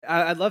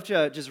I'd love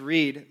to just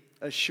read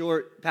a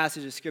short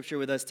passage of Scripture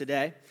with us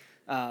today,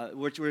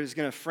 which we're just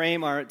going to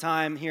frame our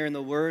time here in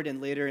the Word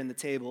and later in the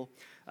table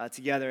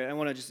together. And I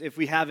want to just, if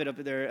we have it up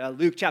there,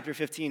 Luke chapter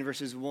 15,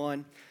 verses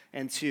 1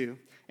 and 2.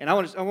 And I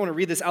want to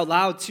read this out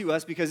loud to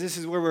us because this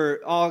is where we're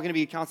all going to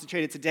be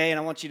concentrated today. And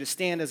I want you to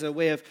stand as a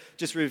way of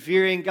just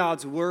revering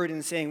God's Word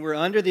and saying we're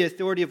under the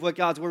authority of what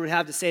God's Word would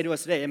have to say to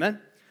us today.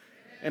 Amen?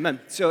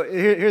 Amen. So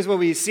here's what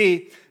we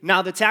see.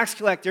 Now the tax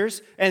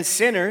collectors and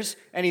sinners,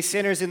 any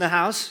sinners in the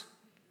house?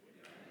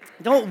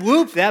 Don't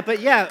whoop that,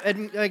 but yeah,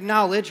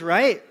 acknowledge,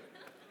 right?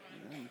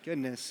 Oh,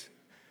 goodness.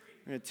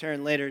 We're going to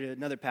turn later to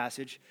another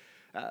passage.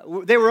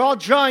 They were all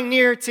drawing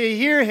near to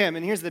hear him.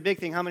 And here's the big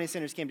thing. How many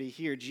sinners came to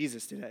hear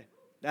Jesus today?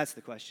 That's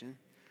the question.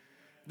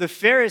 The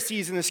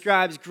Pharisees and the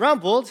scribes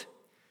grumbled,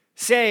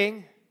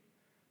 saying,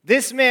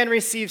 "This man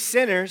receives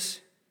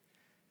sinners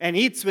and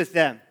eats with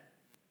them."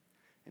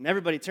 And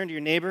everybody turn to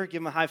your neighbor,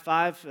 give him a high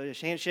five, a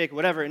handshake,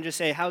 whatever, and just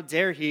say, "How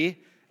dare he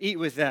eat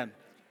with them?"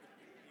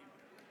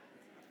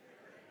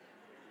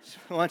 So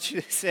I want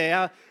you to say,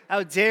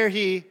 how dare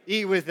he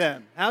eat with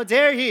them? How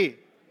dare he?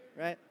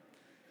 Right?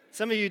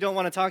 Some of you don't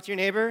want to talk to your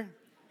neighbor.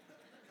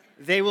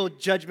 They will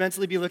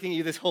judgmentally be looking at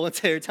you this whole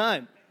entire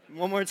time.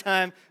 One more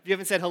time. If you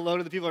haven't said hello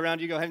to the people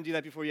around you, go ahead and do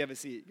that before you have a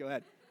seat. Go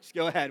ahead. Just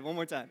go ahead. One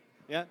more time.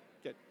 Yeah?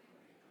 Good.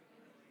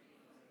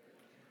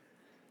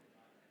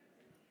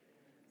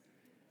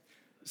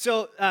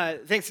 So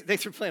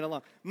thanks for playing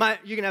along.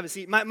 You can have a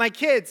seat. My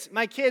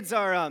kids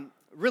are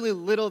really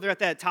little. They're at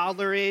that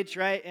toddler age,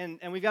 right? And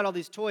we've got all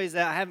these toys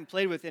that I haven't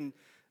played with in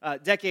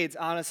decades,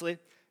 honestly.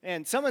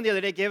 And someone the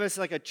other day gave us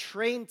like a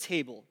train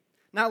table.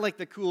 Not like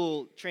the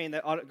cool train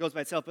that goes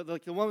by itself, but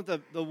like the one with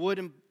the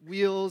wooden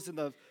wheels and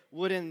the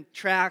wooden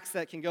tracks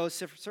that can go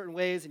certain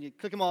ways, and you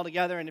click them all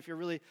together, and if you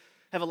really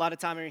have a lot of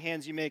time on your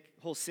hands, you make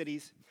whole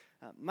cities.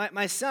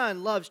 My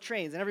son loves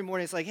trains, and every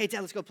morning it's like, "Hey,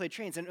 Dad, let's go play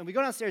trains." And we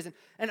go downstairs,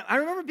 and I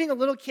remember being a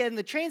little kid, and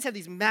the trains have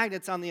these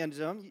magnets on the end of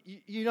them.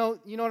 You know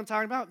what I'm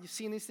talking about? You've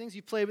seen these things?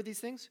 You played with these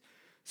things?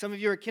 Some of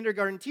you are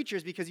kindergarten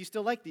teachers because you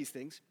still like these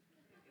things.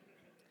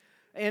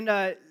 And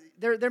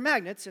they're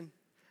magnets, and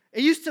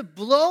it used to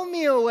blow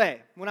me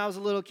away when I was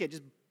a little kid.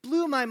 Just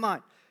blew my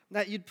mind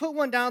that you'd put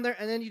one down there,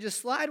 and then you just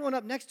slide one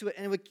up next to it,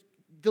 and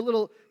the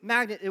little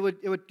magnet, it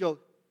would go,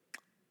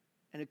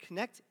 and it'd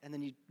connect, and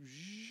then you'd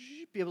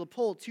be able to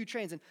pull two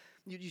trains, and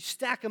you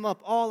stack them up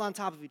all on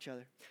top of each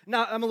other.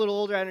 Now, I'm a little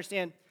older. I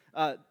understand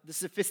the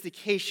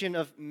sophistication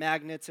of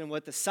magnets and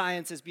what the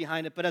science is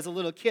behind it, but as a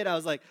little kid, I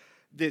was like,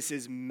 this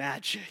is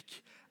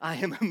magic. I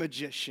am a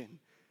magician.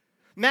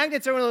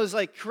 Magnets are one of those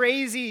like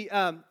crazy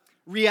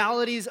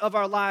realities of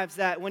our lives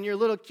that when you're a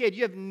little kid,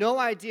 you have no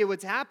idea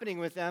what's happening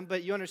with them,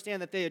 but you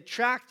understand that they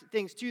attract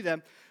things to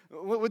them.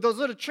 With those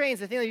little trains,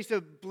 the thing that used to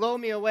blow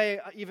me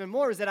away even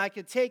more is that I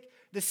could take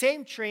the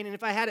same train, and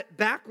if I had it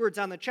backwards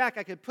on the track,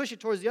 I could push it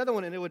towards the other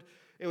one, and it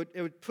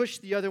would push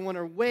the other one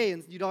away,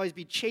 and you'd always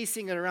be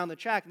chasing it around the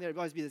track, and there'd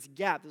always be this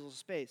gap, this little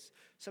space.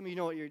 Some of you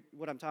know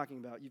what I'm talking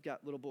about. You've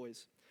got little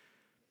boys.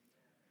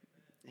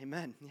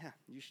 Amen. Yeah,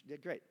 you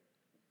did great.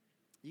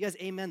 You guys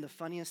amen the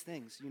funniest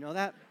things. You know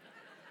that?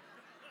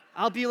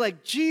 I'll be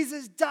like,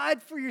 "Jesus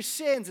died for your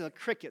sins," and the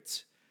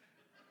crickets.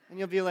 And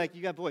you'll be like,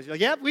 you got boys. You're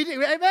like, "Yep, we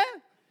do. Amen."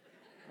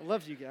 I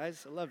love you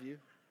guys. I love you.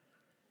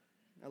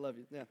 I love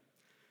you. Yeah.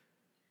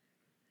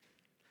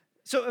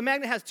 So a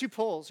magnet has two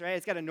poles, right?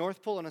 It's got a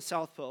north pole and a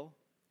south pole.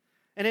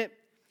 And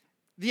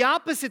the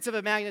opposites of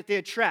a magnet, they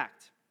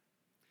attract.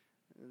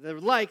 The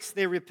likes,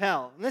 they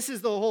repel. And this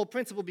is the whole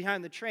principle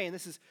behind the train.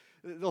 This is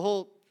the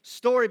whole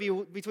story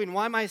between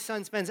why my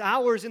son spends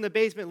hours in the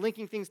basement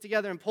linking things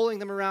together and pulling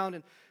them around.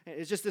 And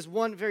it's just this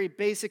one very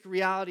basic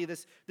reality,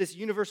 this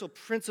universal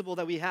principle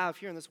that we have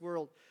here in this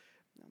world.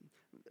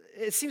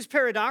 It seems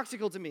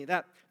paradoxical to me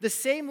that the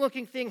same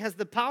looking thing has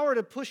the power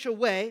to push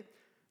away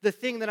the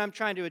thing that I'm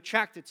trying to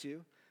attract it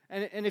to.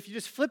 And if you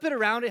just flip it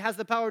around, it has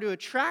the power to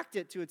attract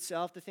it to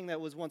itself, the thing that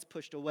was once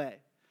pushed away.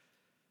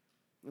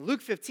 In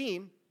Luke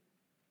 15,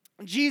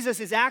 Jesus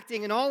is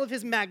acting in all of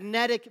his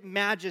magnetic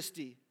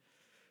majesty.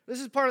 This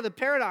is part of the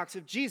paradox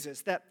of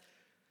Jesus, that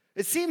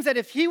it seems that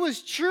if he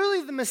was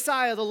truly the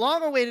Messiah, the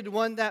long-awaited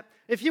one, that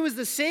if he was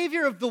the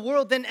Savior of the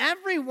world, then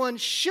everyone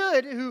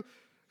should,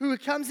 who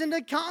comes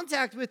into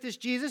contact with this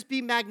Jesus,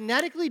 be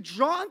magnetically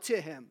drawn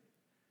to him.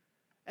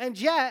 And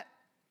yet,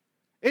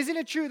 isn't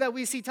it true that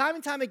we see time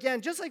and time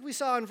again, just like we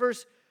saw in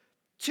verse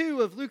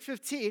 2 of Luke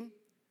 15,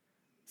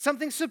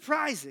 something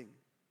surprising.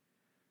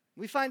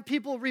 We find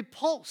people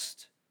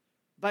repulsed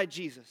by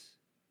Jesus,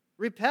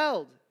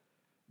 repelled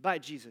by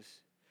Jesus.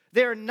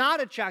 They are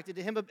not attracted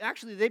to him, but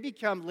actually they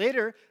become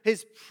later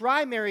his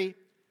primary.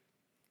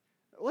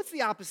 What's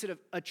the opposite of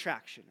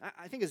attraction?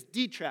 I think it's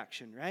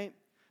detraction, right?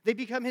 They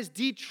become his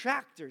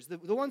detractors, the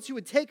ones who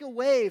would take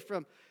away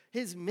from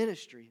his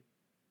ministry.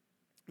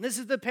 And this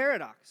is the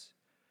paradox.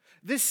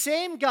 This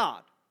same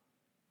God,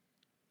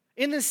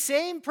 in the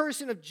same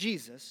person of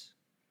Jesus,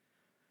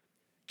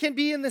 can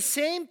be in the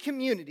same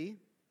community,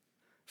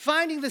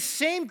 finding the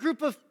same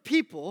group of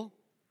people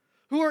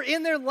who are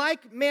in their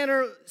like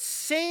manner,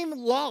 same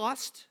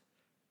lost,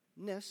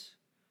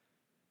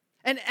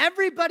 And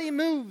everybody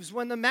moves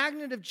when the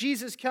magnet of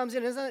Jesus comes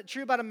in. Isn't it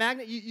true about a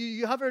magnet?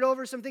 You hover it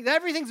over some things.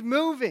 Everything's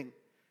moving.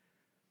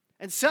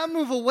 And some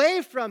move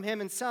away from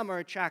him, and some are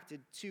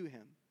attracted to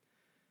him.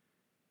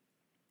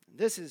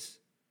 This is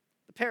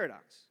the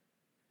paradox.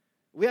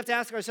 We have to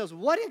ask ourselves,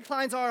 what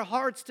inclines our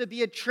hearts to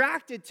be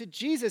attracted to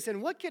Jesus,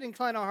 and what could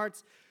incline our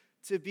hearts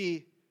to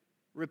be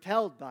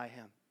repelled by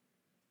him,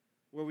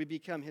 where we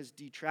become his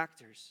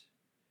detractors?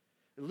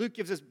 Luke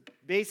gives us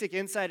basic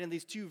insight in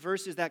these two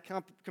verses that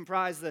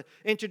comprise the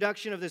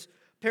introduction of this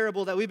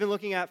parable that we've been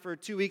looking at for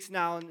 2 weeks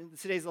now, and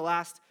today's the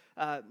last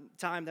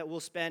time that we'll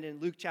spend in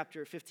Luke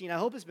chapter 15. I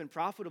hope it's been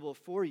profitable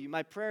for you.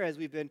 My prayer as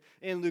we've been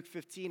in Luke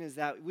 15 is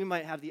that we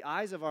might have the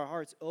eyes of our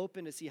hearts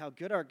open to see how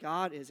good our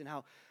God is and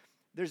how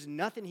there's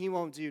nothing he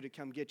won't do to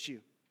come get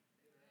you.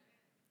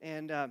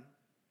 And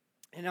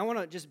I want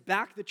to just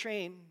back the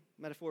train,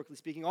 metaphorically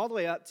speaking, all the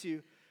way up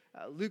to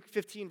Luke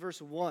 15,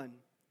 verse 1.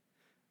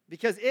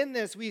 Because in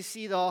this, we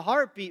see the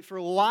heartbeat for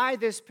why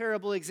this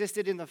parable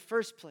existed in the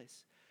first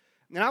place.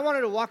 And I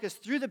wanted to walk us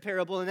through the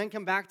parable and then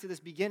come back to this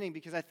beginning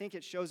because I think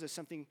it shows us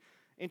something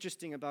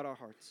interesting about our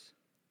hearts.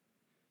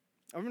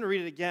 I'm going to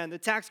read it again. The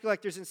tax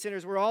collectors and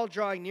sinners were all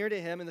drawing near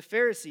to him, and the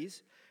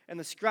Pharisees and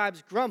the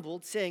scribes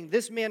grumbled, saying,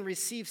 "This man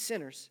receives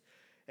sinners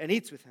and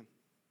eats with him."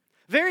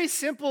 Very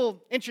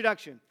simple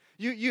introduction.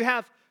 You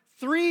have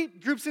three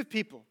groups of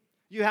people.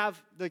 You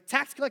have the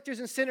tax collectors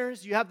and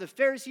sinners, you have the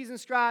Pharisees and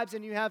scribes,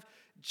 and you have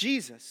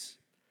Jesus.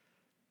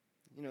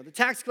 You know, the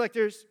tax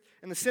collectors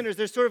and the sinners,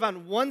 they're sort of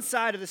on one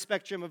side of the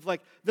spectrum of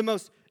like the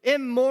most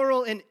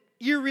immoral and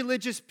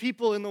irreligious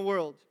people in the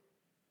world.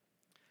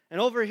 And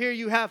over here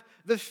you have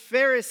the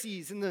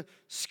Pharisees and the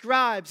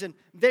scribes, and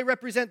they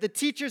represent the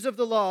teachers of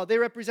the law. They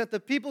represent the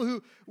people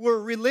who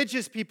were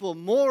religious people,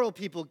 moral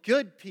people,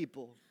 good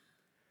people.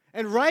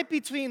 And right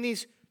between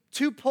these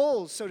two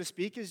poles, so to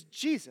speak, is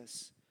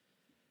Jesus,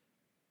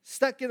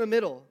 stuck in the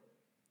middle,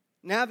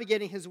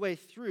 navigating his way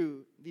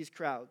through these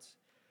crowds.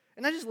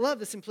 And I just love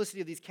the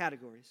simplicity of these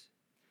categories.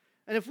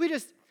 And if we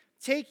just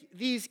take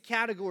these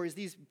categories,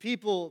 these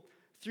people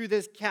through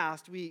this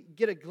cast, we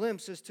get a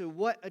glimpse as to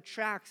what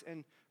attracts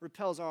and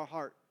repels our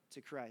heart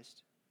to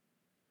Christ.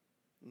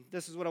 And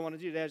this is what I want to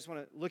do today. I just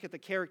want to look at the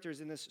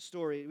characters in this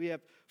story. We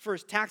have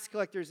first tax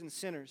collectors and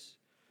sinners.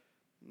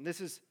 And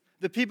this is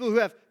the people who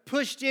have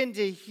pushed in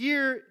to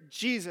hear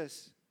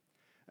Jesus.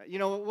 You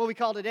know, what we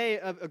call today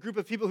a group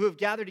of people who have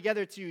gathered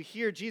together to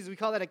hear Jesus, we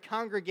call that a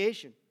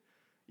congregation.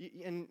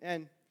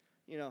 And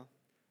you know,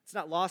 it's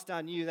not lost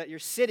on you that you're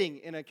sitting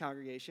in a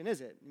congregation, is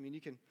it? I mean,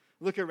 you can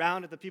look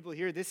around at the people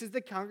here. This is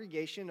the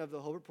congregation of the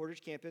Hobart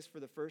Portage campus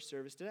for the first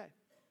service today.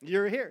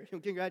 You're here.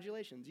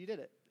 Congratulations. You did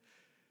it.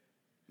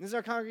 This is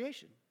our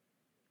congregation.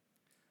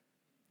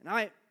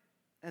 And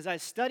as I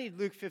studied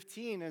Luke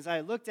 15, as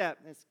I looked at,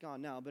 it's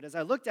gone now, but as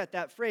I looked at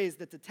that phrase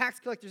that the tax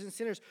collectors and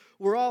sinners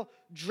were all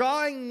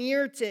drawing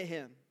near to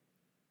him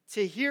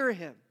to hear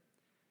him,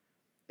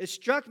 it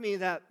struck me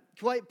that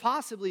quite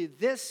possibly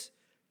this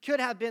could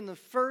have been the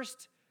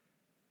first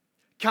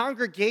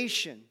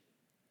congregation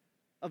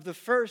of the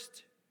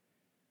first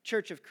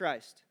church of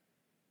Christ.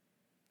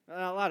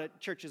 A lot of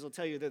churches will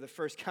tell you they're the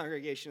first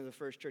congregation of the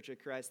first church of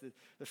Christ,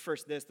 the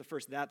first this, the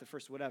first that, the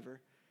first whatever.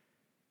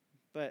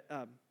 But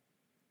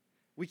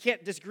we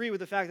can't disagree with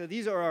the fact that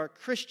these are our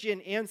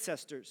Christian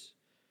ancestors.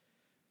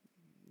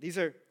 These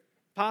are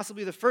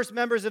possibly the first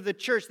members of the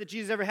church that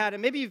Jesus ever had.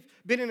 And maybe you've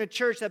been in a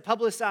church that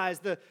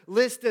publicized the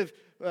list of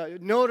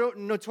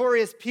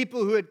notorious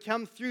people who had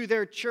come through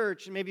their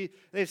church. And maybe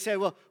they've said,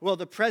 well,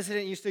 the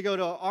president used to go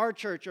to our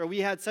church, or we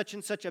had such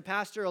and such a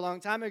pastor a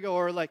long time ago,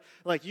 or like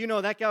you know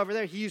that guy over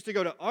there, he used to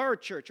go to our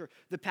church. Or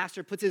the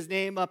pastor puts his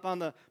name up on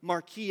the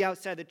marquee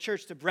outside the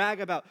church to brag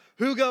about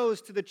who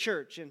goes to the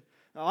church. And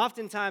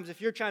oftentimes,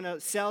 if you're trying to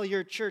sell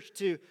your church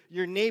to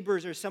your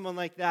neighbors or someone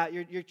like that,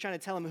 you're trying to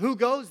tell them who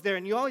goes there,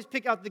 and you always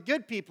pick out the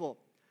good people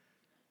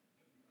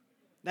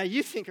that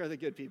you think are the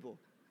good people.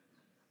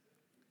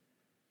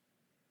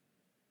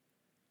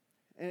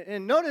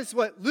 And notice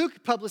what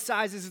Luke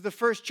publicizes as the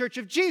first church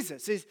of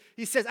Jesus.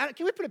 He says,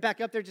 can we put it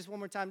back up there just one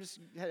more time? Just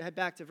head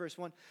back to verse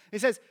 1. He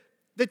says,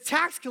 the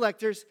tax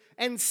collectors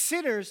and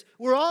sinners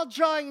were all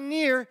drawing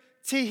near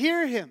to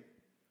hear him.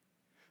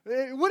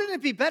 Wouldn't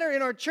it be better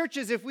in our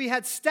churches if we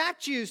had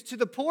statues to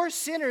the poor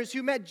sinners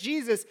who met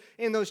Jesus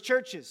in those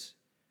churches?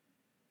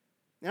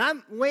 And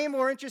I'm way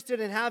more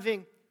interested in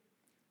having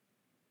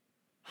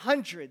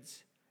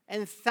hundreds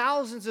and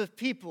thousands of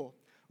people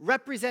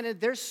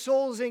represented, their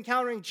souls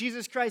encountering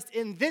Jesus Christ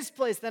in this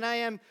place than I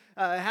am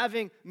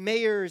having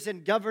mayors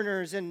and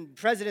governors and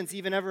presidents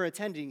even ever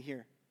attending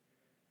here.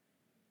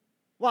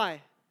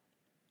 Why?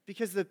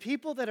 Because the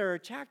people that are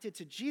attracted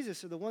to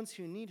Jesus are the ones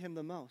who need him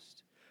the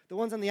most. The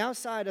ones on the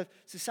outside of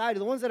society,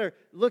 the ones that are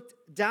looked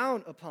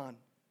down upon.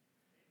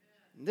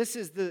 And this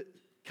is the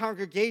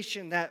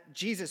congregation that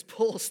Jesus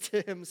pulls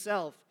to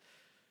himself.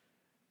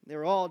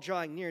 They're all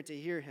drawing near to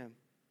hear him.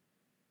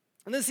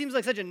 And this seems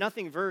like such a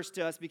nothing verse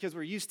to us because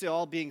we're used to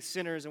all being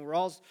sinners, and we're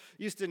all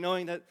used to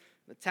knowing that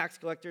the tax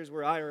collectors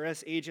were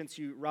IRS agents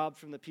who robbed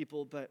from the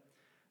people. But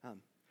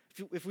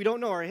if we don't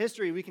know our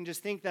history, we can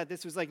just think that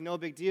this was like no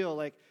big deal,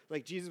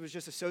 like Jesus was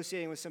just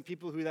associating with some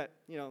people who that,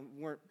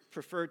 weren't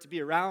preferred to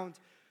be around.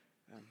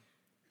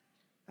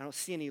 I don't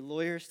see any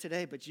lawyers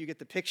today, but you get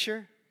the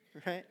picture,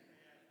 right?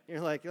 You're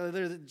like,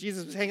 oh,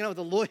 Jesus was hanging out with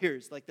the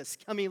lawyers, like the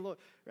scummy lawyer,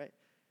 right?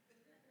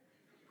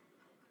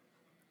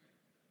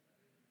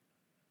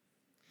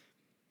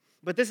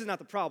 But this is not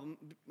the problem.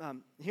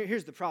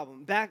 Here's the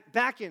problem.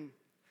 Back in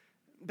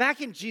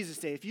Jesus'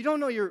 day, if you don't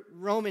know your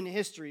Roman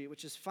history,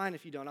 which is fine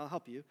if you don't, I'll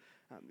help you,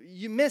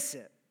 you miss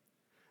it.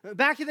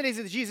 Back in the days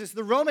of Jesus,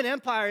 the Roman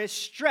Empire is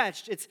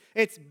stretched.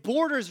 Its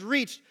borders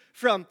reached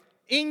from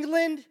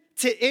England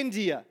to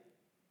India.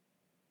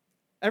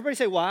 Everybody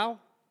say, wow.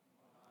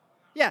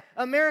 Yeah,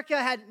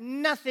 America had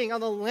nothing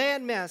on the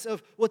landmass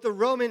of what the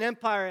Roman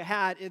Empire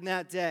had in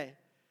that day.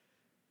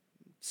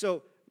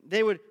 So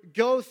they would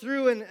go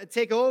through and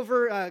take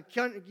over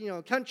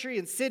country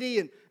and city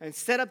and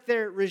set up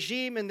their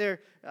regime and their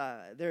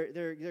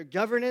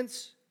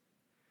governance.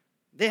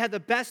 They had the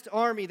best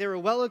army. They were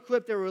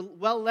well-equipped. They were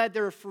well-led.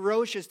 They were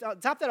ferocious. To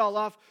top that all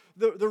off,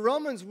 the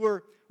Romans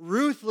were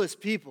ruthless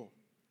people.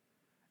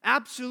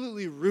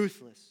 Absolutely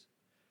ruthless.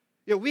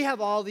 We have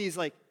all these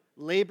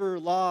labor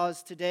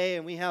laws today,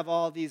 and we have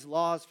all these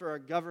laws for our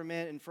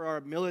government and for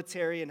our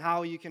military and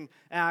how you can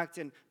act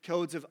and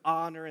codes of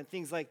honor and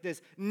things like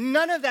this.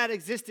 None of that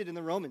existed in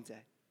the Roman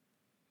day.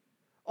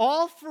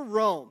 All for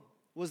Rome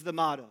was the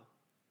motto.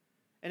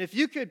 And if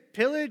you could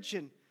pillage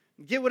and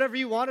get whatever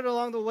you wanted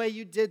along the way,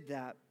 you did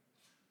that.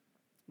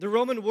 The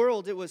Roman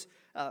world, it was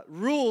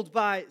ruled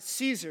by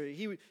Caesar.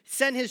 He would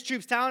send his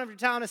troops town after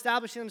town,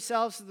 establishing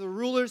themselves as the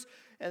rulers,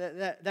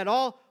 and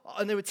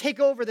they would take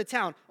over the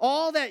town.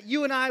 All that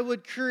you and I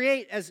would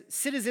create as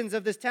citizens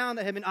of this town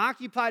that had been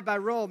occupied by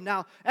Rome.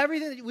 Now,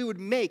 everything that we would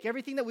make,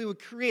 everything that we would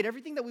create,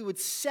 everything that we would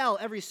sell,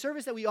 every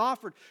service that we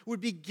offered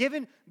would be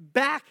given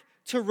back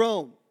to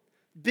Rome,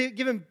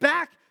 given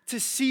back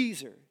to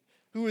Caesar,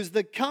 who was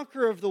the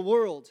conqueror of the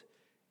world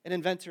and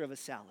inventor of a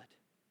salad.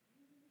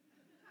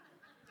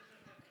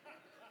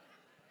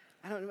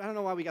 I don't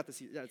know why we got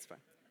this. That's fine.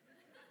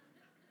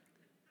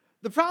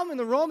 The problem in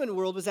the Roman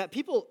world was that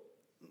people,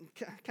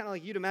 kind of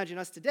like you'd imagine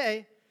us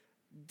today,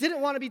 didn't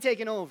want to be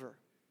taken over.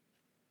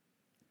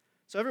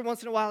 So every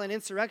once in a while, an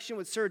insurrection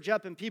would surge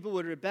up and people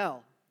would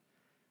rebel.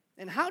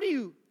 And how do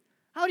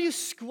you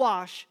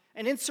squash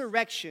an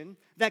insurrection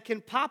that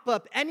can pop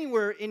up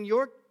anywhere in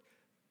your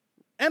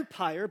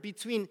empire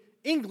between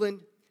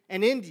England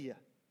and India?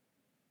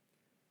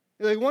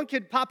 One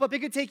could pop up. It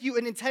could take you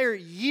an entire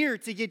year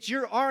to get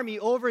your army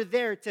over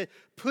there to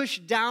push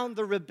down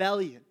the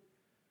rebellion.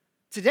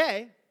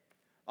 Today,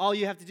 all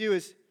you have to do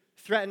is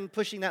threaten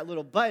pushing that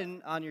little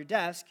button on your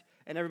desk,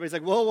 and everybody's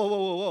like, whoa, whoa, whoa,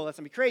 whoa, whoa, that's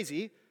going to be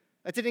crazy.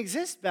 That didn't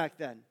exist back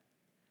then.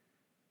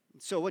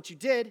 So what you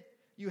did,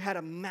 you had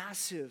a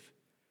massive,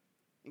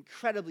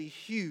 incredibly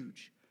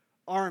huge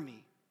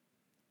army.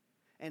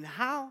 And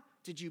how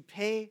did you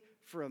pay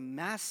for a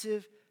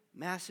massive,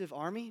 massive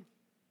army?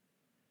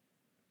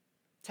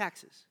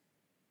 Taxes.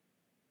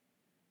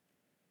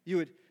 You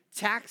would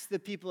tax the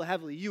people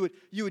heavily. You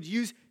would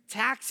use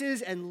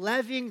taxes and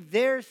levying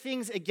their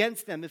things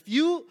against them. If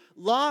you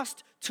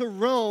lost to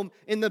Rome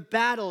in the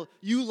battle,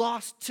 you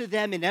lost to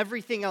them in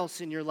everything else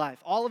in your life.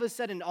 All of a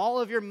sudden, all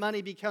of your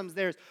money becomes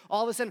theirs.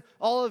 All of a sudden,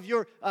 all of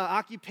your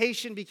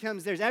occupation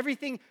becomes theirs.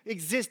 Everything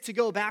exists to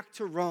go back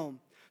to Rome.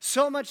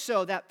 So much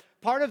so that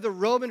part of the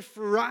Roman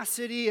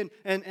ferocity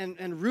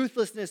and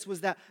ruthlessness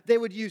was that they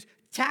would use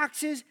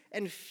taxes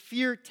and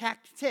fear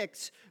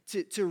tactics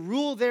to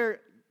rule their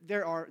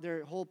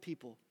whole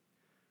people.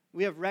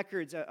 We have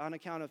records on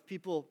account of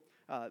people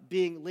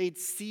being laid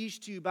siege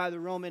to by the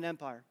Roman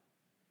Empire.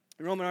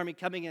 The Roman army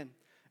coming in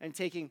and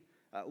taking,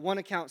 one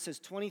account says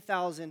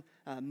 20,000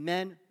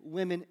 men,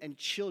 women, and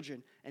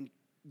children. And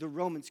the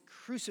Romans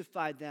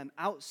crucified them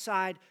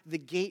outside the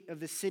gate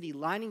of the city,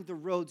 lining the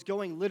roads,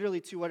 going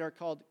literally to what are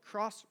called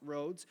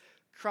crossroads.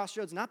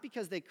 Crossroads, not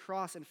because they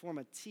cross and form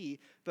a T,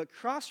 but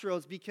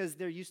crossroads because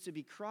there used to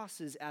be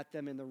crosses at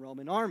them in the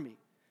Roman army,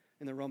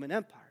 in the Roman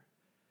Empire.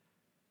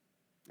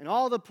 And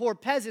all the poor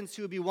peasants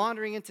who would be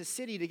wandering into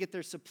city to get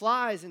their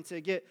supplies and to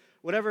get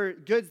whatever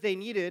goods they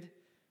needed,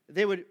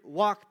 they would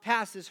walk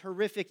past this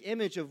horrific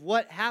image of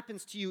what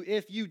happens to you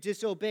if you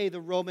disobey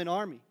the Roman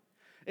army,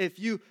 if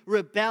you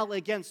rebel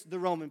against the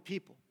Roman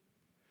people.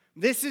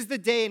 This is the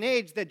day and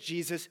age that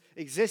Jesus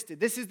existed.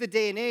 This is the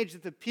day and age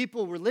that the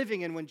people were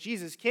living in when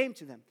Jesus came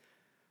to them.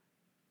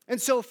 And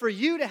so for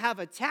you to have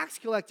a tax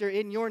collector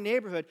in your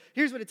neighborhood,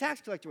 here's what a tax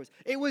collector was.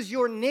 It was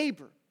your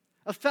neighbor,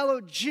 a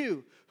fellow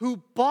Jew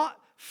who bought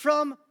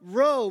from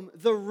Rome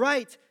the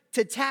right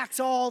to tax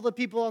all the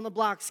people on the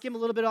block, skim a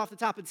little bit off the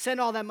top, and send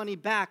all that money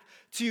back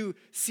to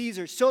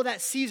Caesar so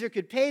that Caesar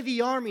could pay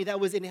the army that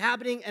was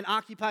inhabiting and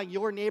occupying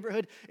your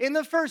neighborhood in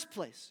the first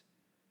place.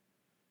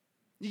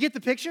 You get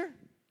the picture?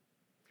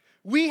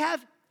 We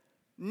have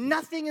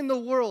nothing in the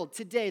world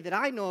today that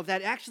I know of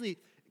that actually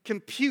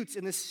computes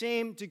in the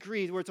same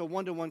degree where it's a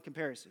one-to-one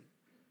comparison.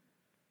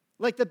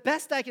 Like the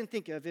best I can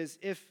think of is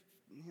if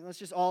let's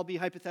just all be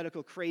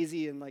hypothetical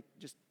crazy and like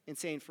just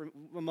insane for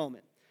a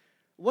moment.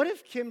 What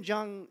if Kim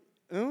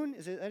Jong-un,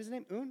 is that his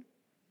name?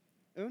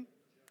 Un?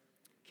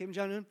 Kim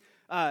Jong-un,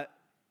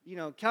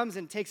 comes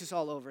and takes us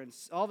all over, and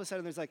all of a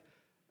sudden there's like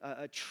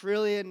a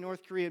trillion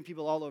North Korean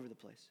people all over the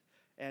place.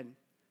 And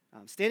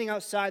standing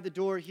outside the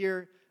door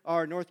here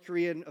are North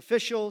Korean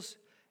officials,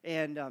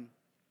 and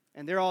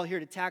they're all here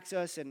to tax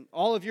us, and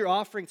all of your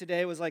offering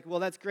today was like, well,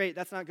 that's great.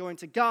 That's not going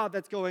to God.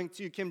 That's going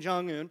to Kim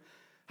Jong-un.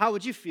 How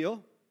would you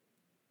feel?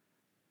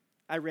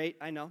 Irate,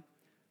 I know.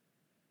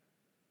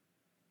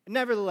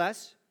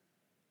 Nevertheless,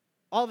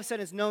 all of a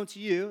sudden it's known to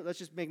you, let's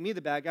just make me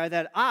the bad guy,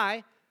 that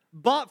I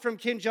bought from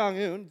Kim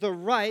Jong-un the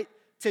right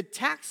to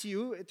tax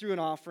you through an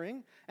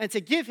offering and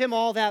to give him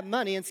all that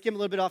money and skim a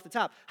little bit off the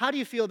top. How do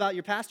you feel about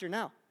your pastor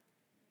now?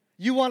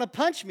 You want to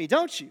punch me,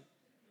 don't you?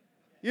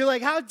 You're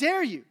like, how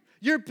dare you?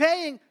 You're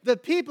paying the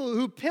people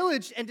who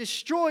pillaged and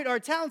destroyed our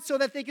town so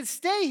that they can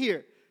stay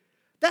here.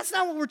 That's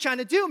not what we're trying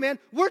to do, man.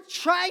 We're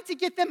trying to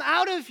get them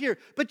out of here,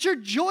 but you're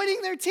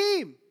joining their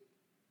team.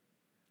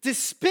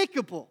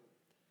 Despicable.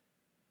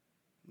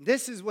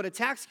 This is what a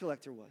tax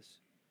collector was.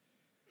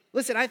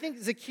 Listen, I think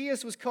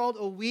Zacchaeus was called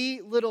a wee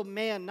little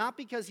man, not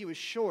because he was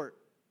short,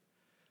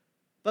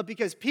 but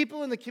because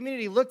people in the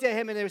community looked at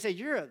him and they would say,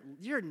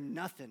 you're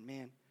nothing,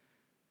 man.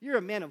 You're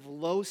a man of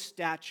low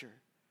stature.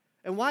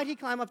 And why did he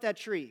climb up that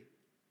tree?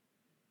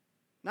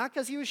 Not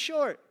because he was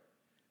short,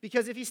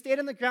 because if he stayed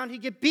on the ground,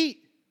 he'd get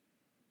beat.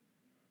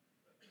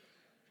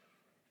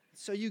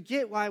 So you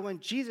get why when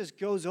Jesus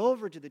goes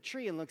over to the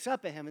tree and looks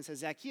up at him and says,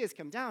 Zacchaeus,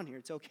 come down here.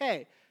 It's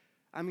okay.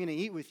 I'm going to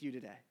eat with you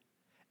today.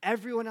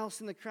 Everyone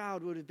else in the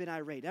crowd would have been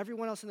irate.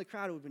 Everyone else in the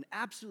crowd would have been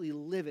absolutely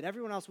livid.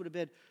 Everyone else would have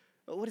been,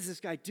 what is this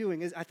guy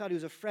doing? I thought he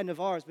was a friend of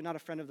ours, but not a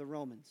friend of the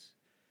Romans.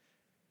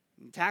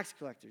 And tax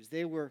collectors,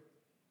 they were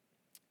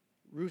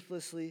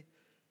ruthlessly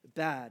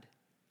bad,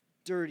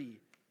 dirty,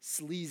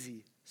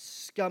 sleazy,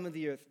 scum of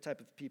the earth type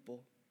of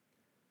people.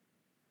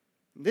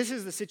 This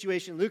is the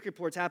situation Luke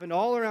reports happened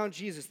all around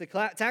Jesus. The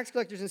tax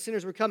collectors and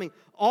sinners were coming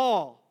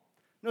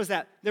notice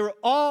that. They were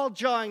all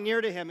drawing near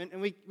to him.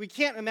 And we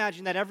can't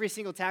imagine that every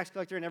single tax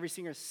collector and every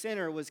single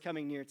sinner was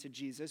coming near to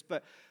Jesus.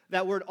 But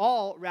that word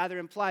all rather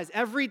implies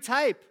every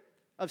type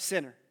of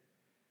sinner.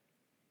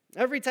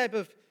 Every type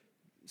of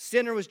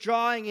sinner was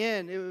drawing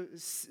in. It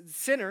was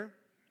sinner.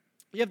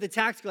 You have the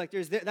tax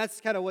collectors. That's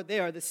kind of what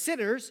they are. The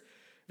sinners,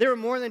 they were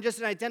more than just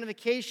an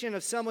identification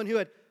of someone who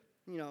had,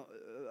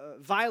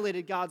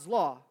 violated God's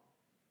law.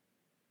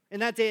 In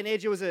that day and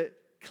age, it was a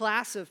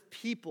class of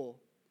people.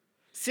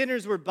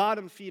 Sinners were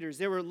bottom feeders.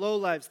 They were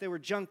lowlifes. They were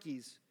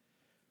junkies.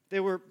 They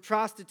were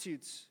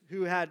prostitutes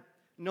who had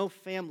no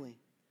family.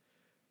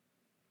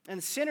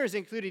 And sinners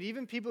included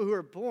even people who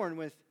were born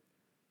with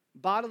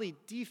bodily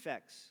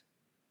defects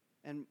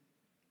and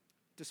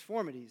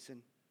disformities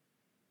and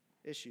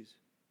issues.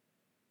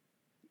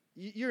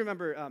 You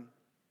remember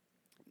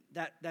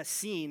that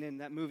scene in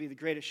that movie, The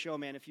Greatest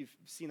Showman, if you've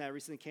seen that,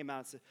 recently came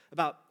out. It's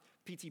about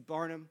P.T.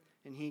 Barnum,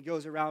 and he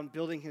goes around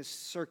building his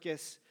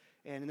circus.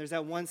 And there's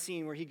that one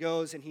scene where he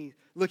goes and he's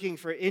looking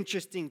for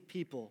interesting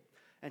people.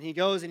 And he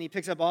goes and he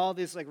picks up all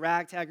this like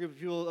ragtag group of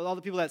people, all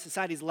the people that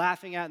society's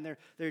laughing at and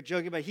they're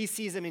joking, but he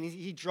sees them and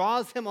he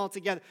draws them all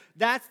together.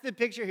 That's the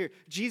picture here.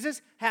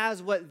 Jesus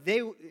has what they,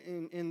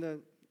 in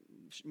the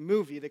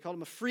movie, they called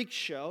him a freak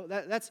show.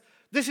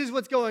 This is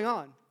what's going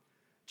on.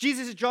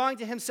 Jesus is drawing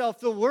to himself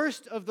the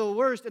worst of the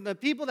worst and the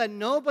people that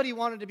nobody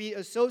wanted to be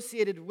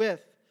associated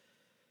with.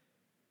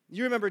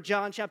 You remember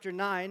John chapter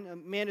 9, a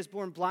man is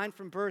born blind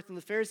from birth, and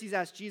the Pharisees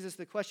asked Jesus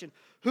the question,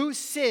 who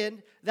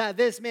sinned that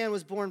this man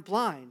was born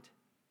blind?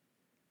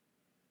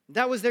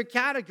 That was their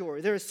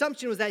category. Their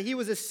assumption was that he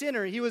was a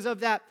sinner. He was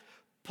of that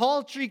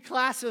paltry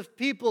class of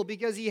people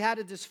because he had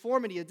a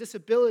disformity, a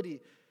disability.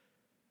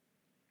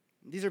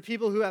 These are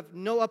people who have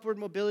no upward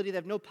mobility. They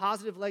have no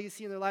positive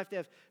legacy in their life. They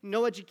have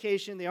no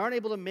education. They aren't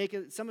able to make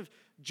it. Some have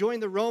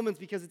joined the Romans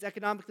because it's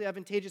economically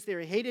advantageous. They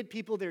are hated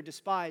people. They are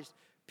despised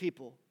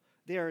people.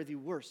 They are the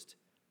worst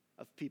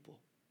of people.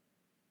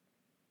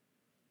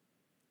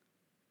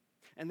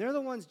 And they're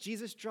the ones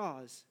Jesus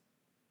draws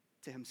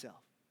to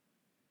himself.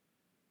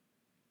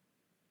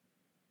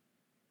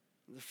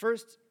 The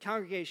first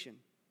congregation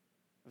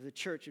of the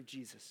church of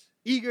Jesus,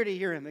 eager to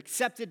hear him,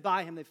 accepted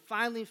by him, they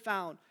finally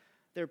found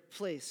their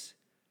place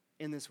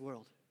in this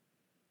world.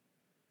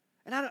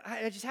 And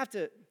I just have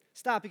to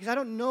stop because I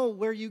don't know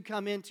where you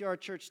come into our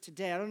church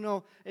today. I don't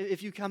know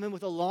if you come in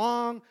with a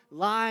long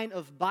line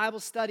of Bible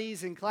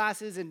studies and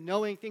classes and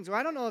knowing things, or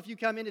I don't know if you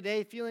come in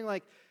today feeling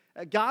like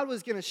God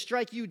was going to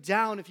strike you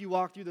down if you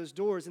walk through those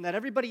doors and that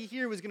everybody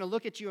here was going to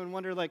look at you and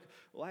wonder like,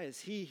 why is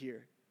he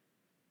here?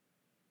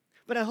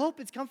 But I hope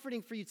it's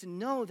comforting for you to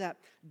know that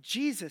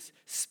Jesus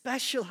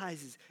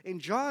specializes in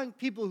drawing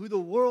people who the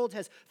world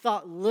has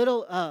thought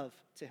little of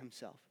to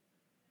himself.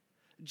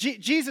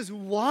 Jesus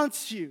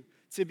wants you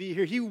to be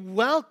here. He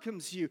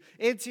welcomes you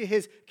into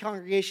his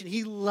congregation.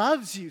 He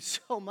loves you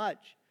so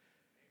much.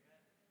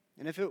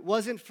 And if it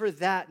wasn't for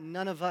that,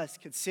 none of us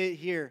could sit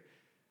here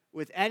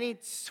with any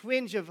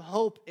twinge of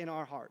hope in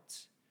our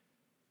hearts.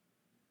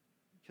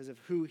 because of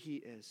who he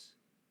is.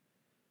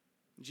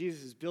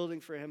 Jesus is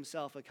building for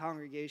himself a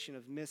congregation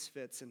of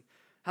misfits. And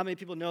how many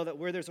people know that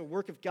where there's a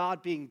work of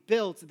God being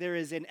built, there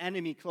is an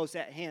enemy close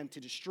at hand to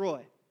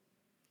destroy?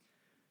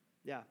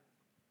 Yeah.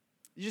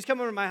 You just come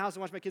over to my house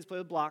and watch my kids play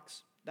with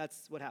blocks.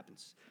 That's what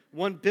happens.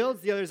 One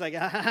builds, the other's like,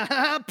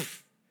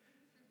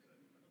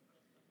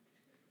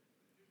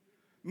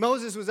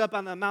 Moses was up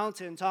on the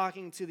mountain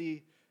talking to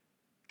the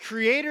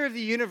creator of the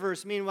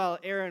universe. Meanwhile,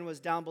 Aaron was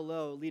down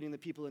below leading the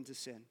people into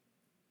sin.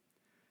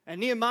 And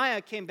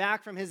Nehemiah came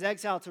back from his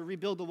exile to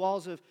rebuild the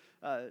walls of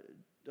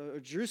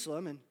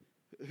Jerusalem. And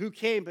who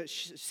came but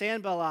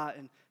Sanballat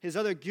and his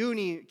other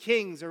Goonie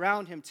kings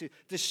around him to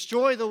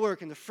destroy the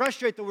work and to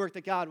frustrate the work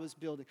that God was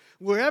building.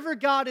 Wherever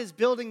God is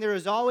building, there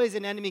is always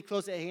an enemy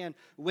close at hand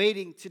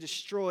waiting to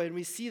destroy. And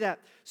we see that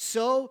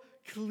so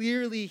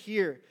clearly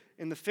here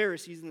in the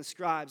Pharisees and the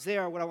scribes. They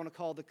are what I want to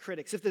call the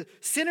critics. If the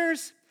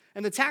sinners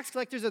and the tax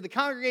collectors are the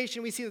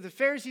congregation, we see that the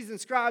Pharisees and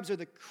scribes are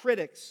the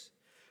critics.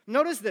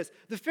 Notice this.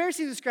 The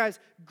Pharisees and scribes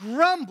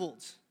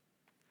grumbled,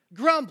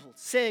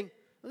 saying,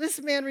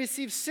 this man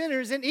receives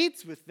sinners and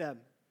eats with them.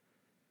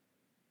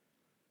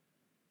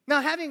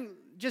 Now, having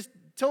just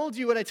told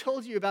you what I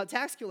told you about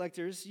tax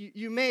collectors,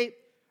 you may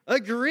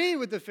agree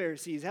with the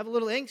Pharisees, have a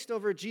little angst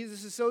over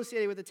Jesus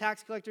associated with the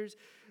tax collectors,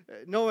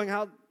 knowing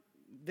how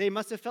they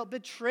must have felt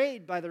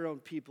betrayed by their own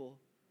people.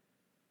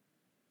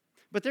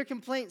 But their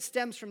complaint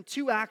stems from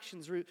two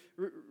actions,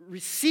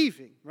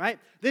 receiving, right?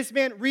 This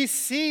man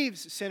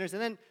receives sinners,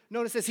 and then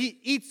notice this, he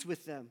eats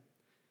with them.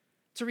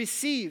 To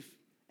receive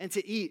and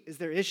to eat is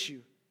their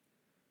issue.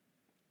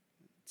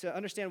 To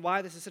understand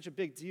why this is such a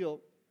big deal,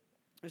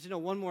 there's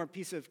one more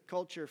piece of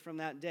culture from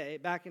that day.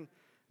 Back in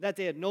that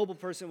day, a noble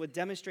person would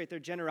demonstrate their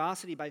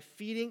generosity by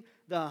feeding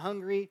the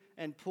hungry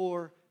and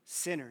poor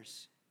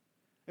sinners.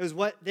 It was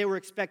what they were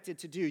expected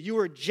to do. You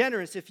were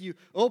generous if you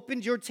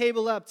opened your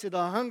table up to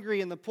the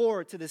hungry and the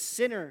poor, to the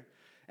sinner,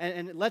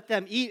 and let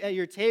them eat at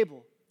your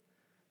table.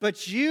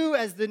 But you,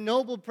 as the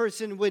noble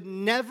person, would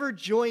never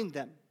join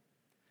them.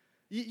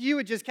 You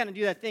would just kind of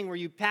do that thing where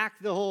you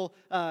pack the whole,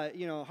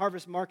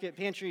 Harvest Market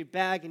pantry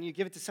bag and you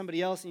give it to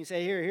somebody else and you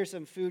say, here's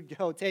some food,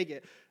 go take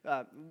it.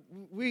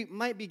 We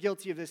might be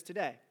guilty of this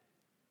today.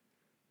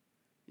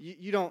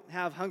 You don't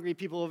have hungry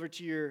people over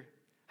to your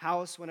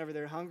house whenever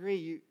they're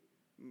hungry.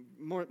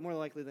 More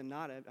likely than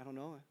not, I don't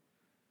know.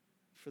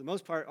 For the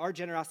most part, our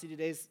generosity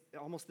today is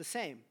almost the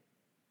same.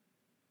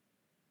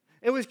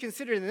 It was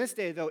considered in this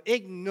day, though,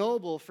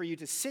 ignoble for you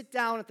to sit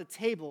down at the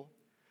table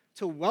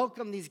to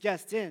welcome these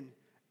guests in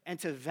and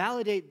to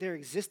validate their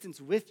existence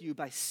with you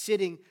by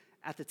sitting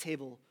at the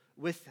table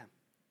with them.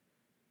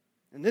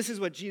 And this is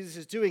what Jesus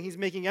is doing. He's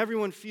making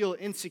everyone feel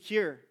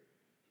insecure.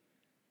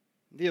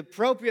 The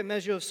appropriate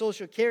measure of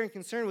social care and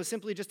concern was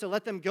simply just to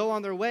let them go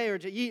on their way or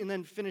to eat and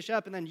then finish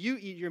up and then you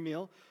eat your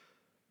meal.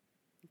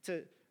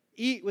 To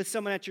eat with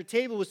someone at your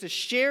table was to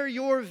share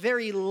your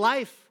very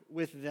life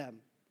with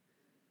them.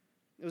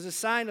 It was a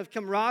sign of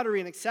camaraderie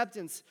and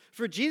acceptance.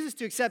 For Jesus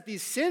to accept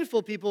these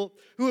sinful people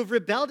who have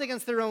rebelled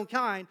against their own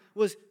kind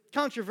was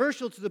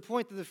controversial to the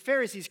point that the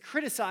Pharisees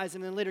criticized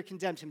him and later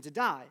condemned him to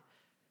die.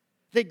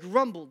 They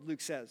grumbled,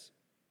 Luke says,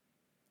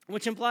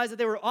 which implies that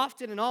they were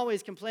often and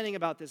always complaining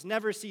about this,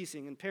 never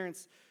ceasing. And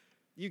parents,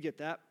 you get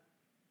that.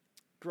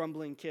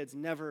 Grumbling kids,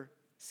 never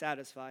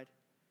satisfied.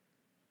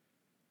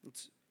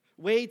 It's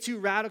way too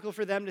radical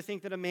for them to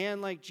think that a man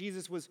like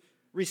Jesus was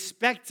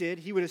respected,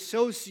 he would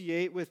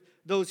associate with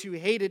those who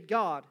hated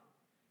God.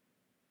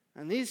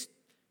 And these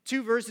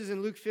two verses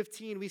in Luke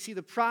 15, we see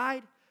the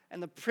pride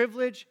and the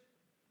privilege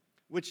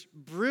which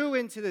brew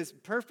into this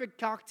perfect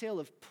cocktail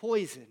of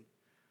poison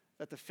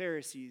that the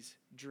Pharisees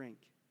drink.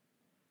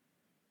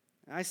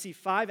 And I see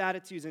 5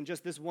 attitudes in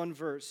just this one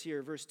verse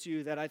here, verse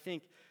 2, that I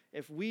think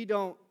if we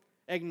don't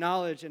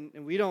acknowledge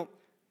and we don't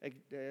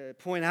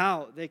point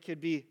out, they could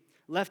be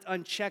left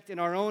unchecked in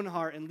our own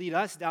heart and lead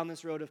us down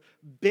this road of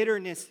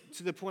bitterness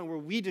to the point where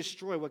we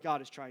destroy what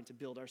God is trying to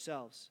build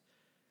ourselves.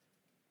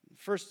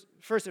 First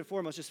and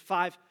foremost, just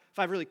five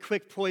really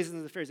quick poisons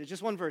of the Pharisees.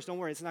 Just one verse, don't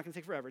worry, it's not going to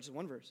take forever, just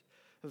one verse.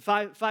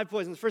 Five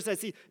poisons. First I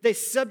see, they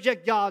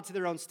subject God to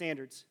their own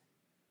standards.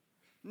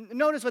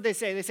 Notice what they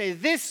say. They say,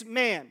 this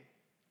man.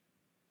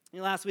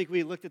 Last week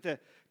we looked at the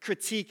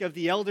critique of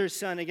the elder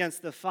son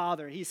against the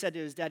father. He said to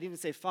his dad, he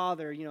didn't say,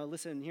 Father,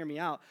 listen and hear me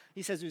out.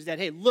 He says to his dad,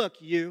 hey,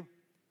 look, you.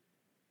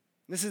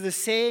 This is the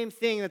same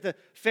thing that the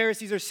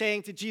Pharisees are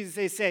saying to Jesus.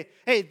 They say,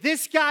 hey,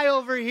 this guy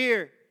over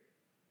here.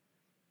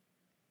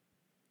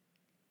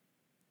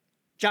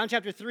 John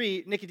chapter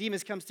 3,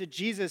 Nicodemus comes to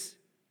Jesus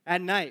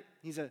at night.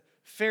 He's a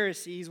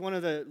Pharisee. He's one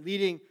of the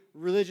leading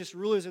religious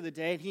rulers of the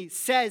day. And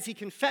he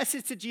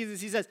confesses to Jesus,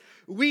 he says,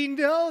 we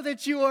know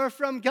that you are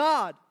from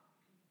God.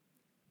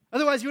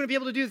 Otherwise, you wouldn't be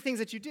able to do the things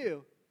that you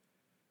do.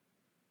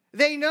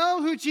 They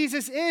know who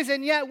Jesus is,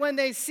 and yet when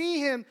they see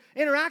him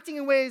interacting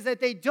in ways that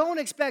they don't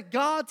expect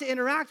God to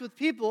interact with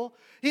people,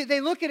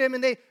 they look at him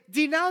and they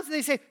denounce and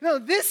they say, no,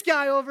 this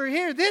guy over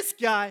here, this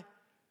guy,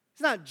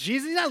 he's not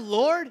Jesus, he's not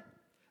Lord,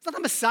 he's not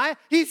the Messiah.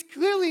 He's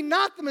clearly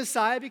not the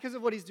Messiah because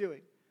of what he's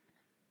doing.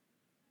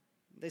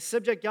 They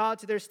subject God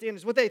to their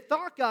standards. What they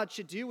thought God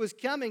should do was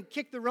come and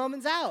kick the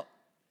Romans out.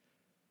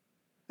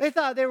 They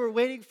thought they were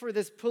waiting for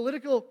this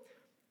political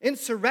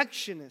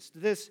insurrectionist,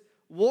 this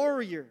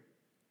warrior,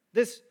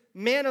 this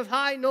man of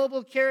high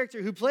noble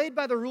character who played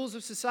by the rules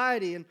of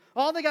society. And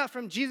all they got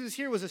from Jesus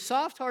here was a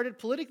soft-hearted,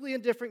 politically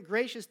indifferent,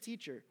 gracious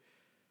teacher.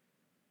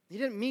 He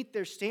didn't meet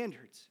their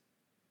standards.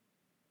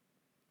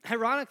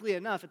 Ironically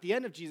enough, at the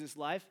end of Jesus'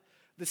 life,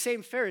 the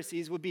same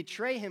Pharisees would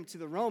betray him to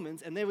the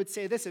Romans, and they would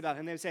say this about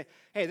him. They would say,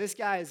 hey, this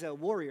guy is a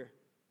warrior.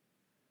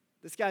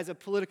 This guy's a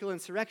political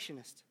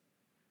insurrectionist.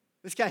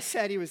 This guy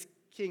said he was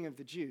king of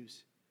the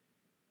Jews.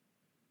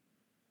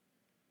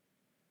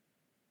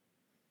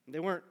 They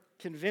weren't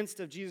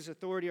convinced of Jesus'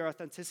 authority or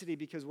authenticity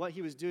because what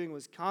he was doing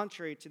was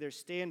contrary to their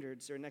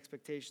standards or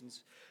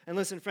expectations. And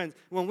listen, friends,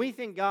 when we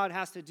think God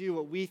has to do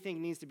what we think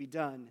needs to be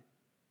done,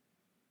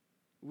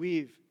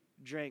 we've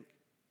drank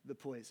the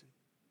poison.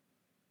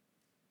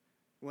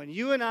 When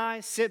you and I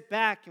sit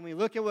back and we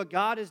look at what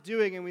God is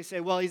doing and we say,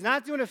 well, he's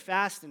not doing it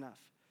fast enough,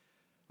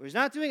 or he's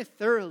not doing it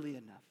thoroughly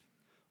enough,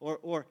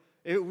 or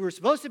we're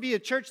supposed to be a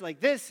church like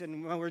this,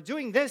 and we're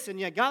doing this, and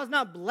yet God's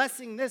not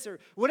blessing this, or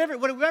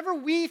whatever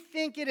we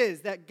think it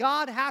is that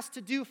God has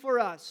to do for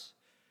us,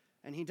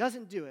 and he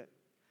doesn't do it.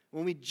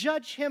 When we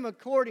judge him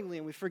accordingly,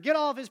 and we forget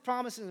all of his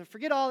promises and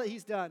forget all that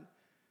he's done,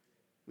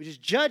 we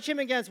just judge him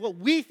against what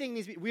we think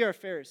needs to be. We are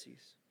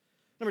Pharisees.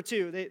 Number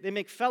two, they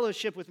make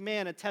fellowship with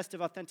man a test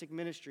of authentic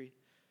ministry.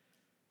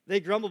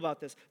 They grumble about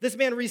this. This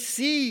man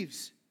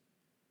receives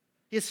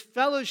his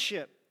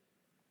fellowship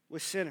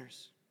with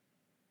sinners.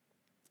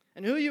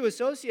 And who you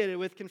associated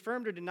with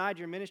confirmed or denied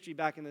your ministry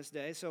back in this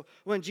day. So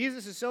when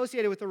Jesus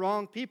associated with the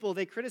wrong people,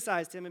 they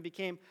criticized him and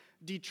became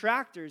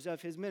detractors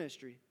of his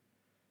ministry.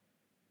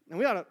 And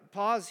we ought to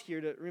pause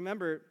here to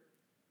remember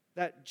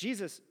that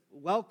Jesus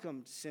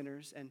welcomed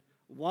sinners and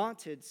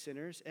wanted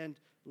sinners and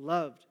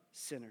loved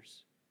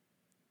sinners.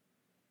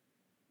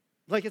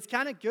 Like, it's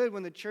kind of good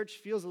when the church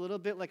feels a little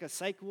bit like a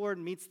psych ward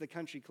meets the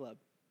country club.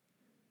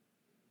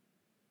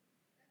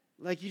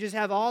 Like, you just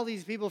have all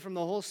these people from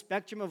the whole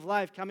spectrum of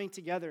life coming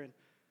together. And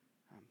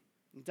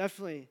it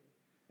definitely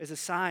is a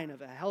sign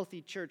of a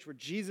healthy church where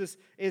Jesus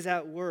is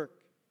at work.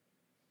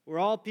 Where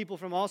all people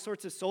from all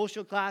sorts of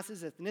social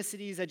classes,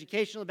 ethnicities,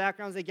 educational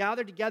backgrounds, they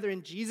gather together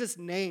in Jesus'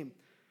 name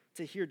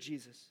to hear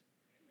Jesus.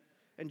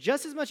 And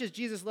just as much as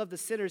Jesus loved the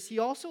sinners, he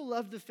also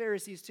loved the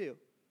Pharisees too.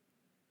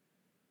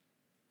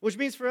 Which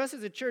means for us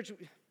as a church,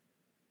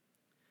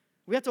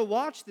 we have to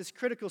watch this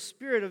critical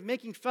spirit of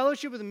making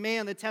fellowship with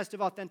man the test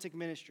of authentic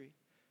ministry.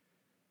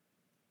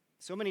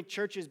 So many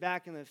churches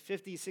back in the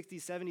 50s,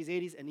 60s, 70s,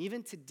 80s, and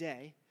even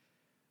today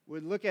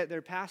would look at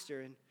their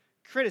pastor and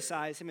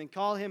criticize him and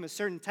call him a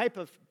certain type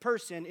of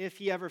person if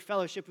he ever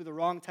fellowshiped with the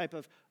wrong type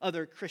of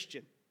other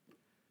Christian.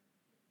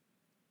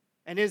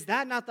 And is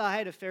that not the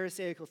height of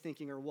Pharisaical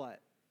thinking or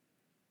what?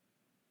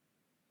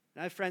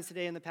 And I have friends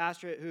today in the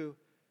pastorate who,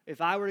 if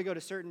I were to go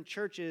to certain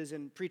churches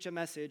and preach a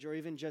message or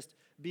even just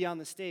be on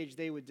the stage,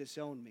 they would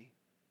disown me.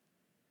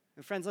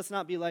 And friends, let's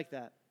not be like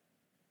that.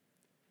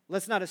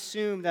 Let's not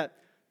assume that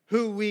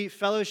who we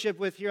fellowship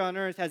with here on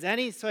earth has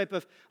any type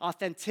of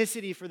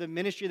authenticity for the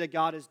ministry that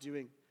God is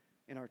doing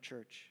in our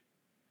church.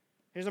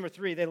 Here's number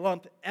three. They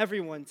lump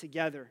everyone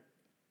together.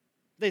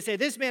 They say,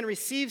 this man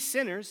receives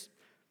sinners,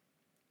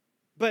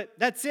 but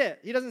that's it.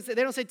 They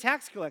don't say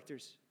tax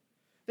collectors.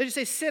 They just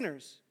say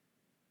sinners.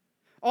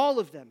 All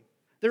of them.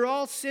 They're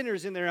all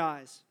sinners in their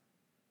eyes.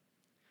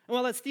 And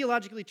while that's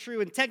theologically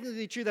true and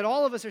technically true that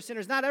all of us are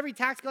sinners, not every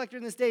tax collector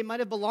in this day might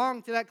have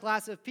belonged to that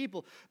class of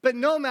people. But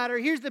no matter,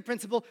 here's the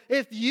principle.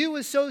 If you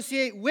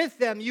associate with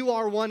them, you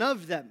are one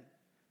of them.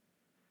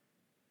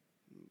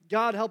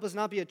 God help us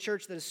not be a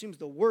church that assumes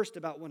the worst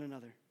about one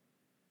another.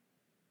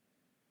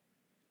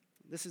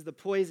 This is the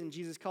poison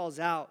Jesus calls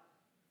out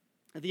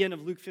at the end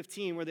of Luke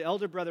 15, where the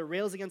elder brother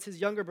rails against his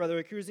younger brother,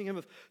 accusing him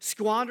of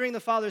squandering the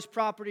father's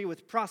property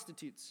with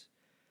prostitutes.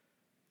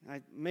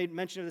 I made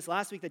mention of this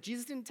last week, that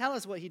Jesus didn't tell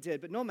us what he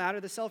did, but no matter,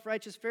 the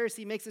self-righteous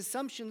Pharisee makes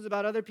assumptions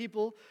about other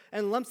people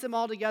and lumps them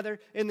all together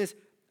in this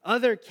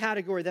other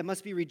category that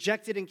must be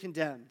rejected and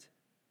condemned.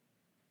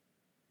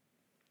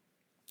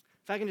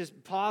 If I can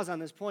just pause on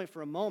this point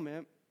for a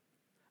moment,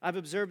 I've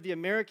observed the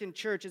American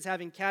church as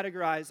having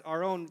categorized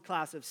our own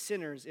class of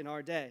sinners in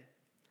our day.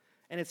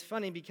 And it's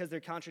funny because they're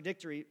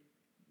contradictory.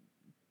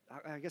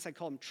 I guess I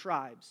call them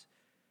tribes.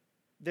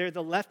 They're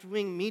the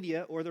left-wing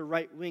media or the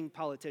right-wing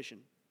politician.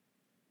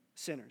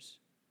 Sinners.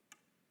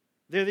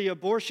 They're the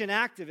abortion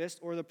activist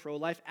or the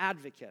pro-life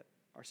advocate.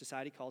 Our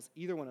society calls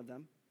either one of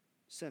them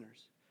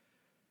sinners.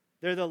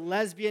 They're the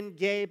lesbian,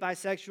 gay,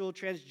 bisexual,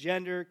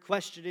 transgender,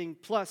 questioning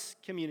plus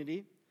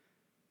community,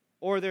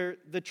 or they're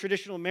the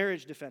traditional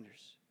marriage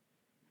defenders.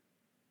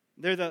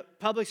 They're the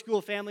public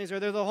school families or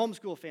they're the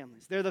homeschool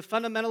families. They're the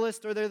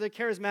fundamentalists or they're the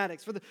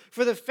charismatics.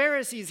 For the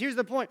Pharisees, here's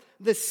the point.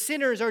 The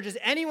sinners are just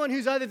anyone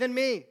who's other than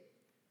me.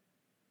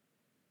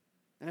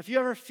 And if you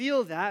ever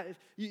feel that, if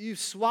you've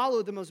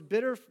swallowed the most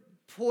bitter,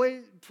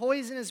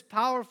 poisonous,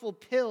 powerful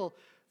pill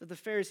that the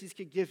Pharisees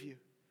could give you,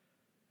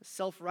 a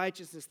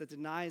self-righteousness that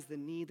denies the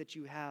need that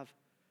you have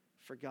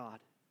for God.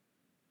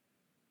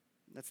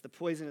 That's the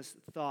poisonous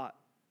thought,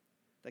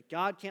 that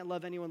God can't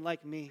love anyone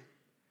like me.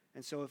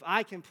 And so if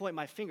I can point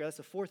my finger, that's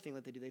the fourth thing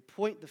that they do. They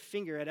point the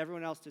finger at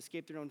everyone else to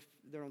escape their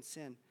own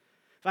sin.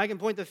 If I can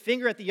point the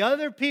finger at the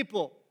other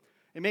people,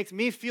 it makes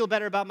me feel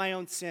better about my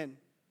own sin.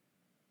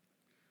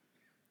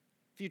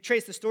 If you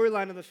trace the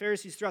storyline of the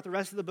Pharisees throughout the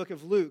rest of the book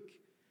of Luke,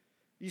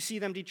 you see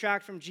them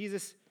detract from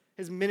Jesus,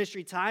 his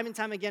ministry, time and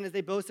time again as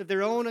they boast of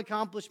their own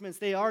accomplishments.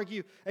 They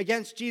argue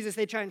against Jesus.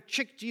 They try and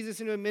trick Jesus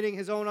into admitting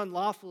his own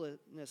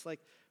unlawfulness, like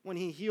when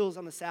he heals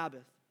on the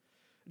Sabbath.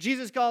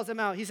 Jesus calls them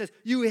out. He says,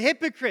 "You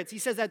hypocrites." He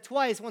says that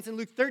twice, once in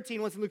Luke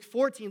 13, once in Luke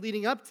 14,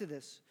 leading up to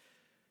this.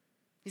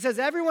 He says,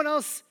 everyone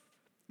else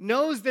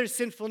knows their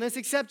sinfulness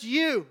except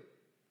you.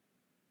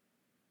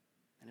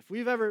 And if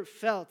we've ever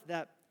felt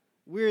that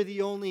we're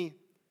the only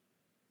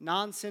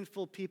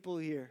non-sinful people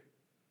here,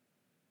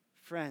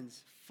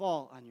 friends,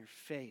 fall on your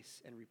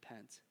face and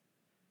repent.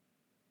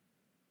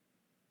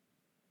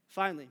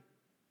 Finally,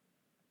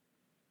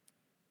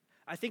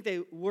 I think they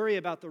worry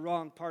about the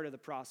wrong part of the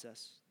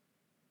process.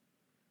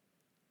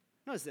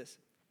 Notice this.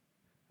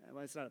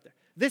 Well, it's not up there.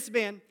 This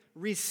man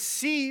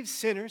receives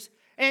sinners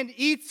and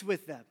eats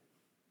with them.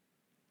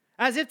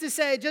 As if to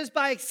say, just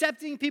by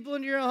accepting people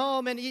into your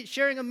home and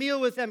sharing a meal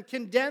with them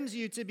condemns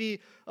you to be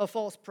a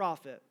false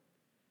prophet.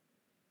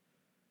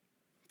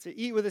 To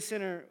eat with a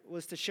sinner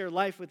was to share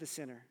life with a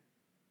sinner.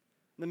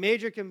 The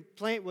major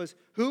complaint was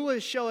who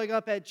was showing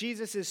up at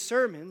Jesus'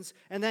 sermons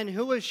and then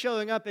who was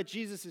showing up at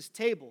Jesus'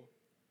 table.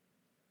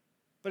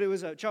 But it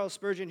was Charles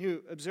Spurgeon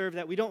who observed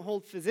that we don't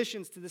hold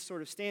physicians to this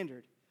sort of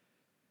standard.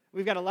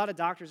 We've got a lot of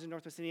doctors in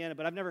Northwest Indiana,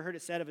 but I've never heard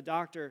it said of a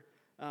doctor,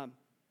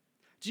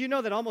 do you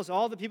know that almost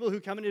all the people who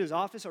come into his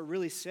office are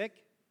really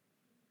sick?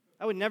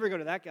 I would never go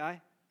to that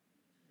guy.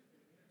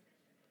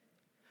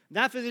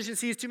 That physician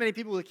sees too many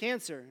people with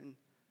cancer, and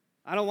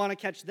I don't want to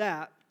catch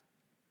that.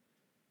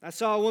 I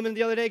saw a woman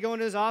the other day go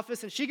into his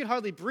office, and she could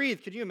hardly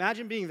breathe. Could you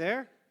imagine being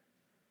there?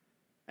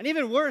 And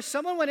even worse,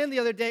 someone went in the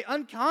other day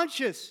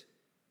unconscious,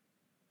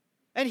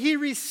 and he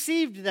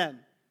received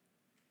them.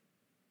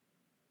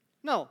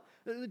 No,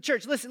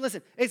 church,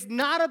 listen. It's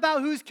not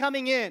about who's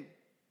coming in.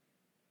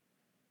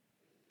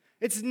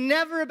 It's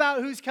never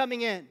about who's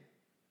coming in.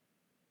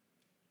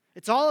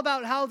 It's all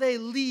about how they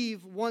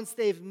leave once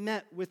they've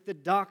met with the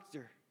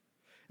doctor.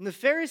 And the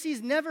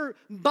Pharisees never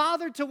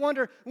bothered to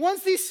wonder,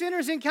 once these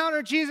sinners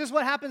encounter Jesus,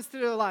 what happens to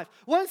their life?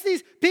 Once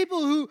these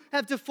people who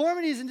have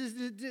deformities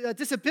and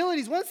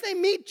disabilities, once they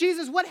meet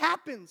Jesus, what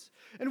happens?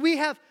 And we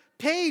have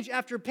page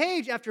after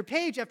page after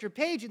page after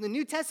page in the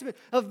New Testament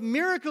of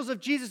miracles of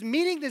Jesus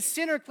meeting this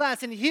sinner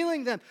class and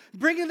healing them,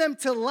 bringing them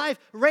to life,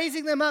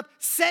 raising them up,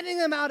 sending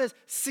them out as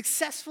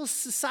successful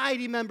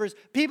society members,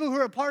 people who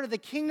are a part of the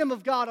kingdom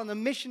of God on the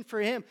mission for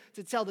him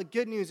to tell the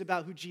good news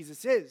about who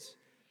Jesus is.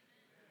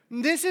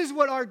 And this is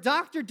what our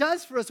doctor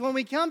does for us when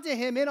we come to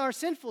him in our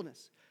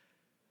sinfulness.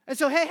 And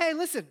so, hey,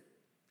 listen,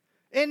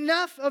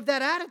 enough of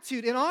that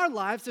attitude in our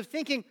lives of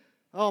thinking,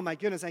 oh my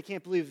goodness, I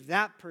can't believe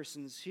that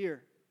person's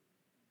here.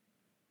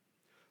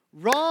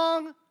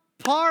 Wrong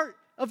part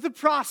of the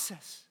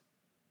process.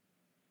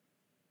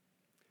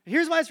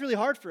 Here's why it's really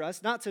hard for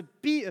us not to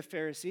be a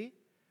Pharisee,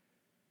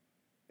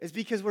 is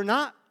because we're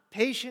not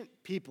patient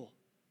people.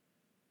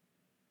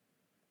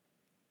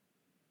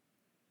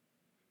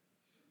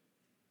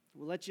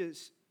 We'll let you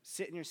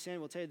sit in your sin.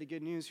 We'll tell you the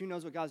good news. Who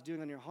knows what God's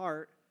doing on your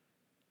heart?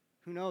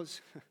 Who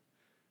knows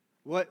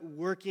what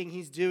working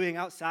he's doing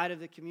outside of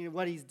the community,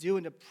 what he's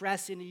doing to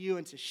press into you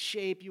and to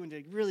shape you and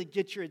to really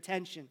get your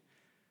attention.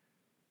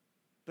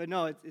 But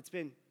no, it's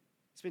been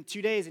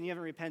 2 days and you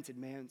haven't repented,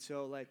 man.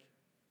 So,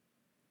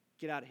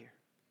 get out of here.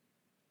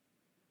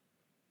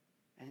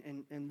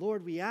 And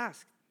Lord, we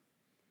ask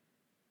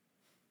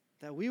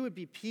that we would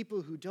be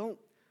people who don't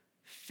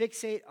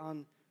fixate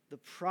on the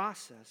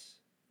process,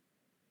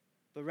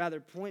 but rather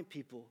point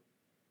people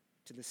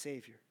to the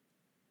Savior.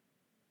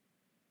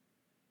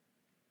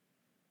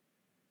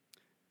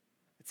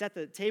 It's at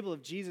the table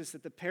of Jesus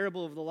that the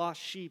parable of the lost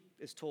sheep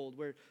is told,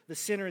 where the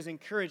sinner is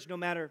encouraged no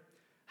matter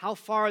how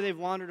far they've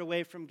wandered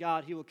away from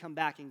God, he will come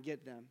back and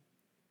get them.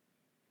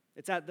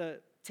 It's at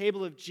the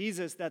table of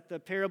Jesus that the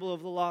parable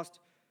of the lost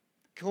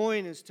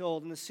coin is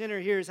told, and the sinner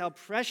hears how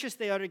precious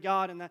they are to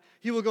God and that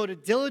he will go to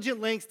diligent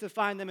lengths to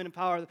find them and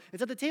empower them.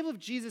 It's at the table of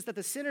Jesus that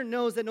the sinner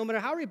knows that no matter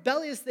how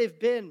rebellious they've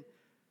been,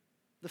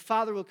 the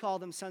Father will call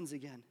them sons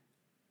again.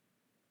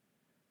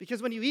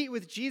 Because when you eat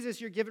with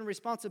Jesus, you're given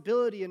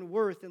responsibility and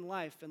worth in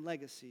life and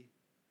legacy.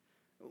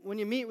 When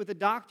you meet with the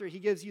doctor, he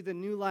gives you the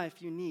new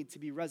life you need to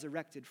be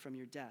resurrected from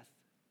your death.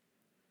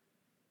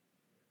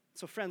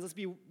 So friends, let's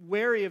be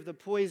wary of the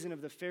poison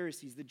of the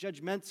Pharisees, the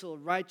judgmental,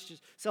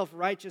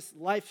 self-righteous,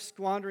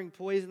 life-squandering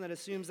poison that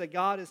assumes that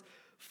God is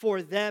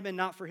for them and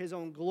not for his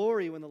own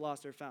glory when the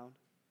lost are found.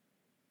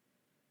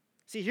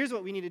 See, here's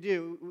what we need to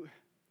do.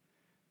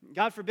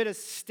 God forbid us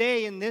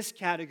stay in this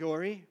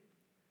category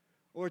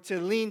or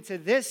to lean to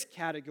this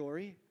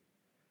category.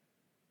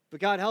 But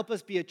God, help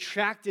us be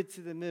attracted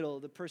to the middle,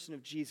 the person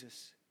of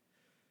Jesus.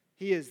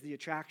 He is the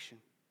attraction.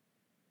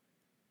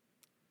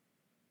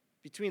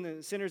 between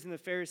the sinners and the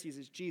Pharisees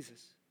is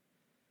Jesus.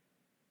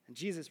 And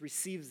Jesus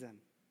receives them,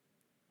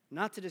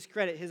 not to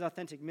discredit his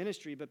authentic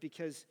ministry, but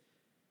because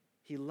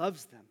he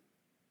loves them.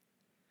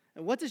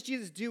 And what does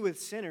Jesus do with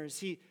sinners?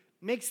 He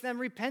makes them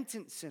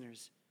repentant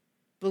sinners,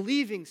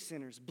 believing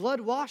sinners,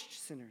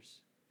 blood-washed sinners.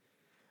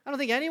 I don't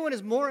think anyone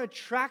is more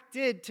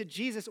attracted to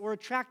Jesus or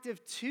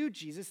attractive to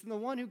Jesus than the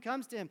one who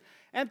comes to him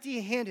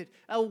empty-handed,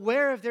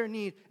 aware of their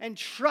need, and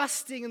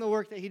trusting in the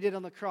work that he did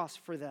on the cross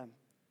for them.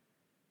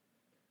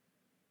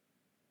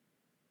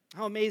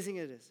 How amazing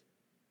it is.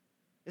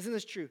 Isn't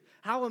this true?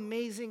 How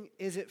amazing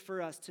is it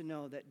for us to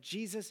know that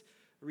Jesus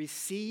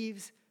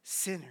receives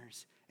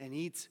sinners and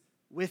eats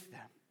with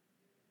them?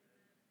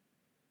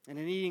 And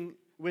in eating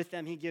with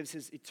them, he gives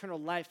his eternal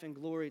life and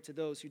glory to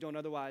those who don't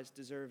otherwise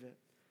deserve it.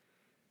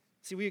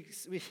 See, we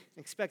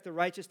expect the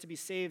righteous to be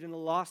saved and the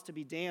lost to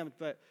be damned,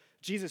 but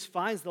Jesus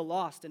finds the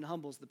lost and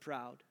humbles the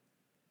proud.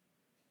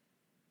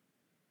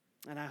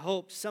 And I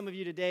hope some of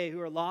you today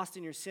who are lost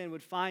in your sin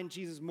would find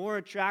Jesus more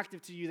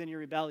attractive to you than your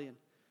rebellion.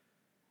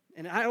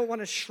 And I don't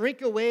want to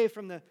shrink away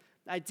from the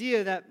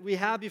idea that we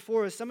have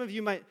before us. Some of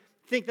you might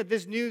think that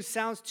this news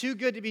sounds too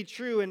good to be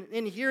true, and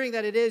in hearing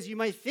that it is, you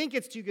might think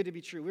it's too good to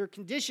be true. We're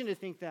conditioned to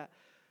think that.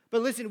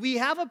 But listen, we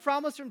have a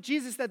promise from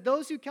Jesus that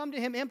those who come to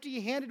him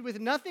empty-handed with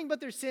nothing but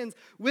their sins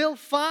will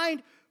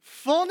find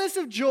fullness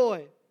of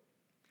joy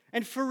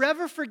and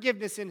forever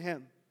forgiveness in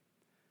him.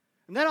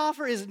 And that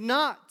offer is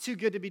not too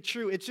good to be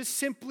true. It's just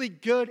simply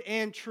good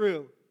and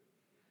true.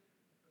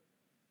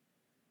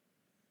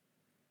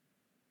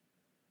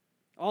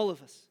 All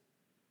of us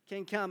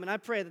can come. And I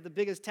pray that the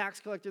biggest tax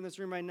collector in this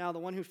room right now, the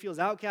one who feels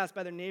outcast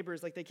by their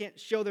neighbors, like they can't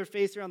show their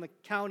face around the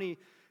county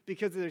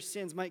because of their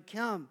sins, might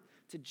come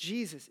to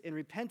Jesus in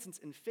repentance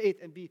and faith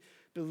and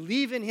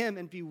believe in him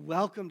and be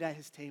welcomed at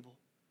his table.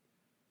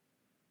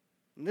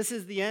 And this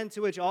is the end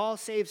to which all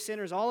saved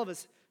sinners, all of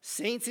us,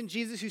 saints in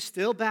Jesus who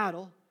still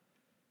battle,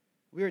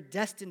 we are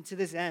destined to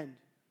this end.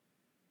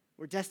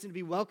 We're destined to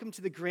be welcomed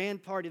to the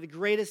grand party, the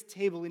greatest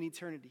table in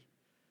eternity.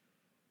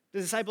 The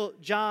disciple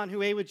John,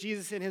 who ate with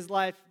Jesus in his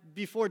life,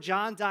 before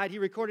John died, he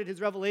recorded his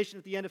revelation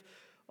at the end of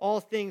all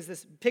things,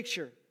 this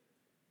picture.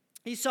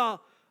 He saw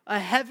a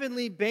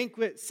heavenly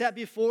banquet set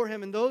before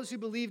him, and those who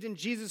believed in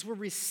Jesus were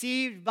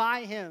received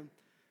by him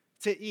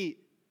to eat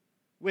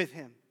with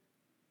him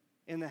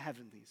in the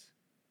heavenlies.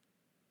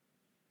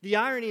 The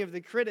irony of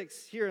the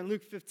critics here in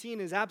Luke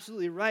 15 is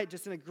absolutely right,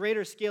 just in a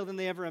greater scale than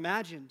they ever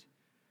imagined.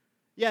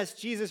 Yes,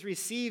 Jesus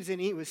receives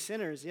and eats with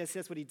sinners. Yes,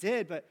 that's what he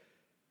did, but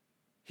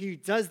he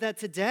does that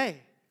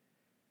today,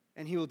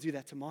 and he will do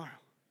that tomorrow.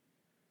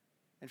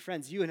 And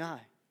friends, you and I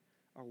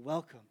are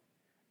welcome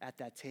at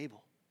that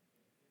table.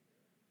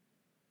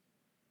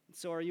 And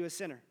so are you a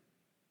sinner?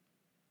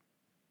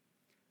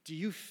 Do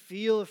you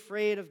feel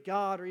afraid of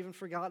God or even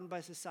forgotten by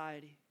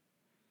society?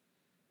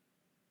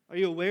 Are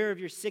you aware of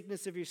your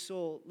sickness of your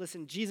soul?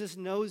 Listen, Jesus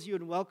knows you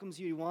and welcomes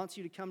you. He wants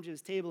you to come to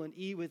his table and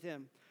eat with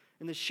him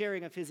in the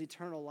sharing of his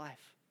eternal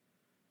life.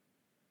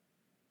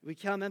 We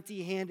come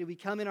empty-handed. We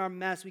come in our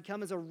mess. We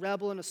come as a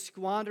rebel and a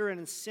squanderer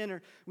and a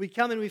sinner. We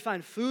come and we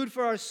find food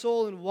for our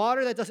soul and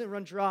water that doesn't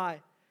run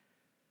dry.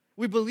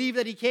 We believe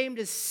that he came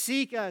to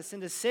seek us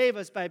and to save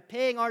us by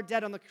paying our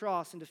debt on the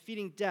cross and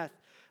defeating death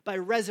by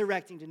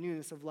resurrecting to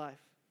newness of life.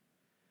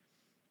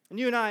 And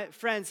you and I,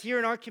 friends, here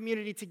in our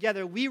community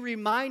together, we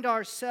remind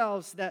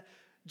ourselves that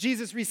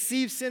Jesus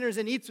receives sinners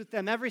and eats with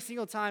them every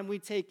single time we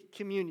take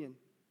communion.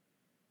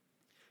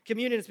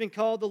 Communion has been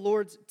called the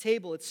Lord's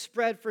table. It's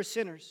spread for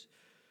sinners.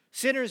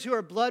 Sinners who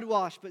are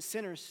blood-washed, but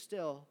sinners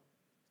still.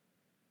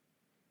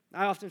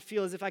 I often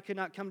feel as if I could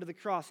not come to the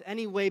cross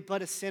any way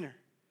but a sinner.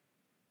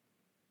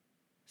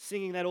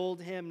 Singing that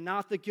old hymn,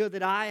 not the good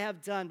that I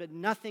have done, but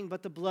nothing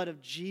but the blood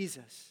of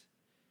Jesus.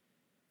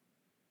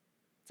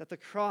 It's at the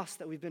cross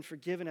that we've been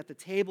forgiven. At the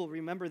table,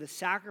 remember the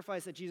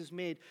sacrifice that Jesus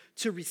made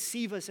to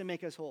receive us and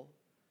make us whole.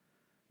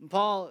 And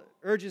Paul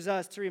urges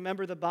us to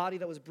remember the body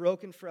that was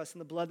broken for us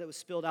and the blood that was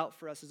spilled out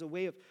for us as a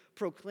way of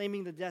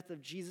proclaiming the death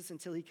of Jesus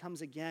until he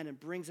comes again and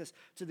brings us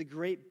to the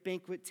great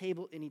banquet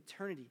table in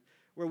eternity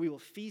where we will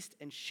feast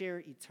and share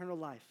eternal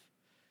life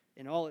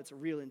in all its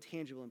real and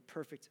tangible and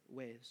perfect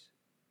ways.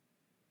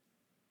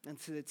 And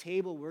to the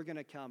table we're going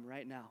to come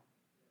right now.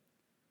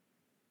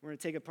 We're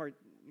going to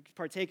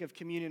partake of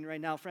communion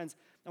right now. Friends,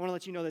 I want to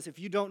let you know this. If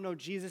you don't know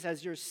Jesus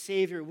as your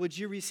Savior, would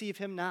you receive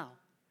him now?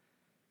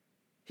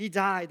 He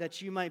died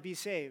that you might be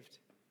saved.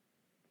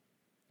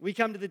 We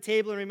come to the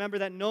table and remember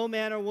that no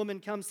man or woman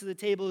comes to the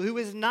table who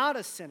is not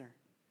a sinner.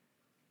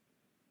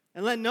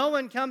 And let no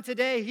one come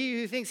today, he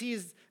who thinks he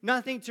is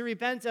nothing to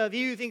repent of,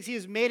 he who thinks he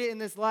has made it in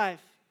this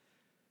life.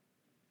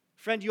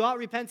 Friend, you ought to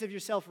repent of your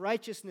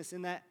self-righteousness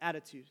in that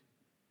attitude.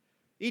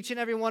 Each and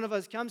every one of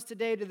us comes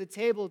today to the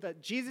table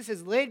that Jesus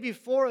has laid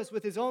before us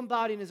with his own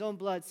body and his own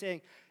blood,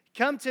 saying,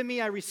 come to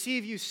me, I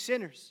receive you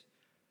sinners.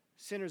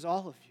 Sinners,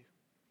 all of you.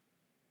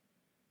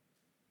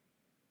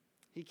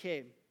 He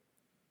came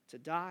to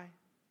die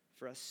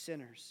for us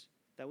sinners,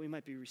 that we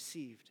might be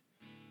received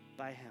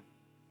by him.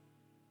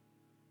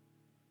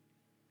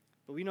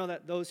 But we know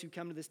that those who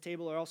come to this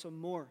table are also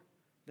more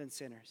than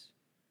sinners.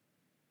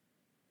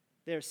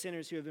 They are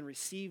sinners who have been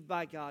received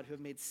by God, who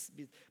have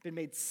been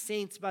made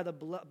saints by the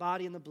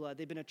body and the blood.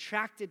 They've been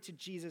attracted to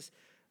Jesus,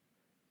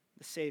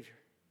 the Savior.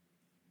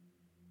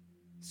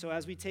 So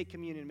as we take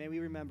communion, may we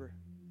remember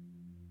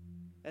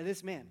that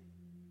this man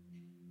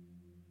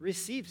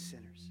receives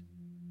sinners,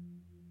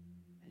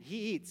 and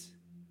he eats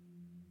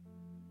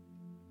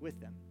with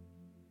them.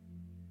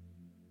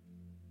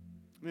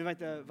 I'm going to invite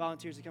the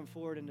volunteers to come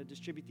forward and to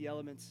distribute the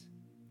elements.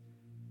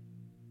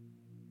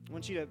 I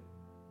want you to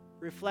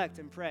reflect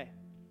and pray.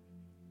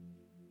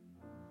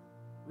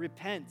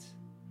 Repent.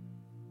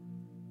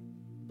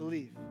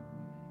 Believe.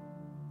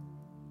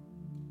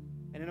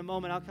 And in a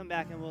moment, I'll come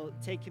back and we'll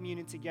take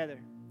communion together,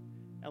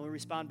 and we'll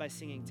respond by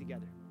singing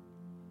together.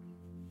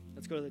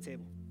 Let's go to the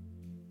table.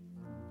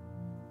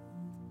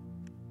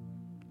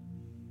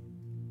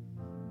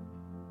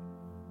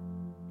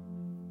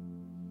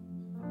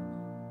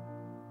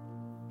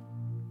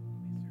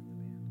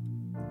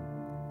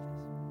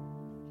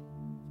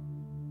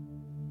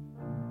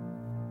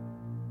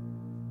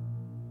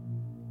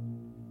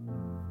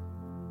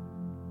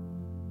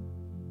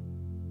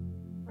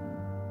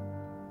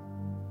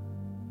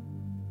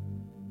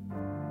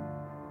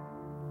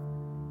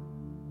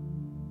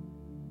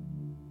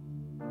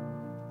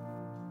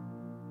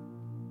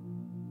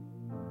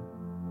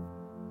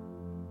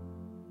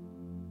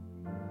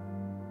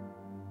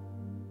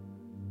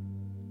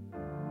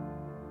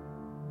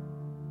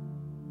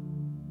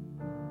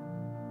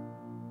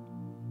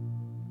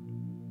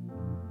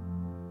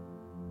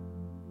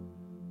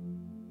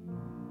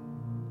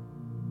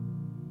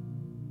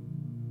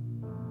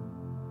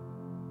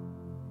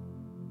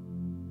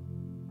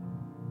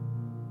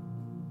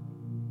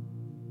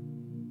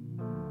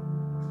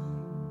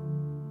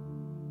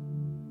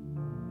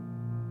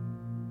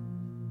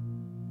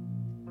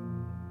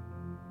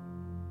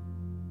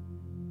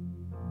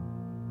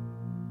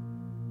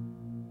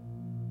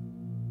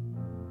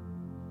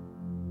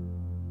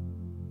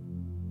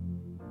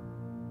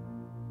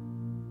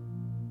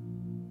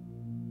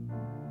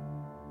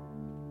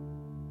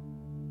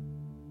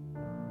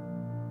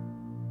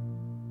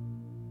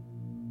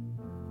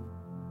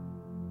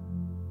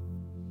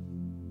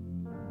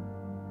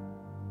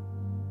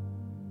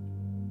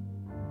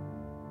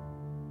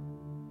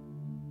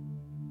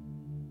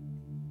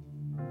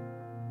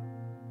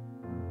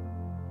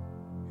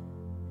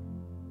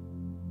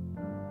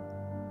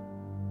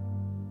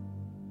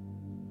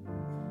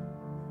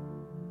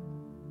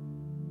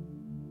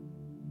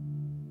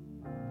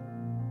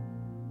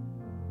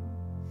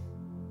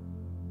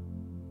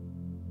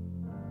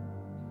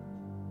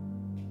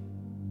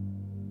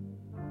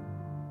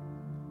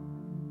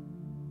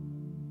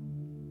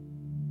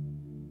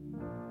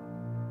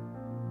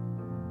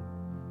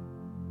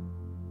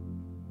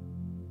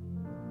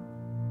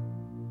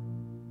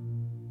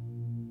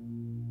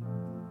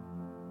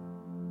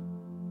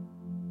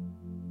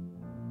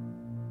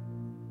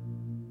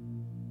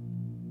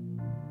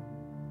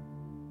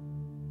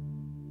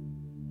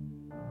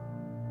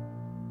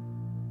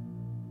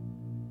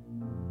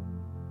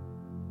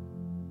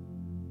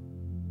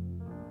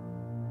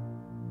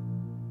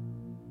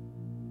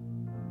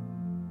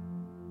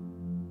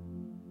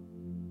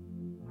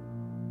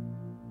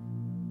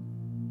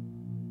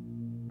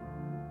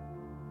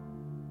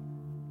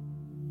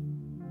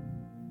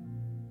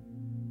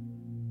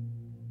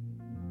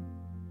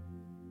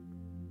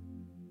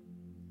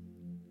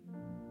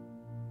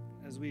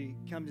 As we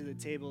come to the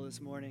table this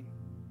morning,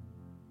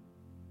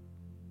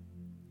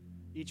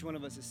 each one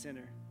of us is a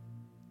sinner.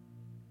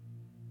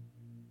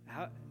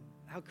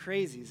 How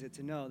crazy is it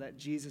to know that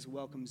Jesus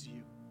welcomes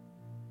you?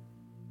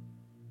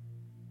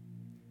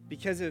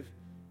 Because of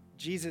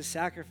Jesus'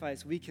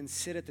 sacrifice, we can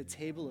sit at the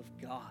table of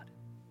God.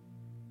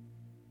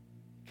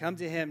 Come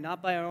to him,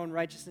 not by our own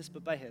righteousness,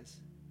 but by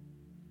his.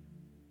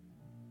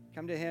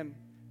 Come to him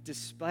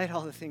despite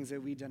all the things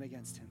that we've done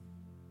against him.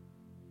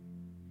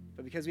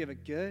 But because we have a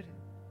good,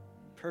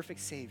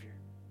 perfect Savior,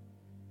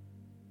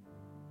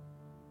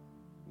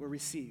 we're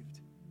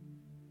received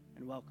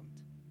and welcomed.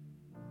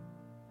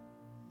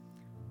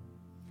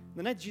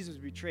 The night Jesus was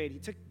betrayed, he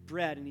took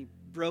bread and he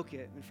broke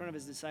it in front of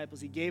his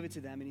disciples. He gave it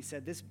to them and he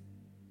said, "This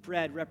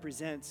bread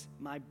represents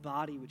my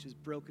body, which is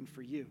broken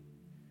for you.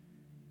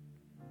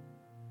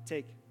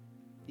 Take,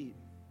 eat."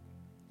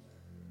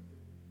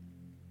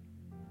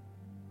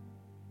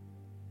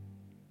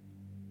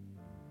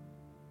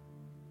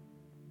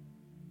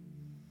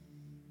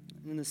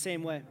 In the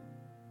same way,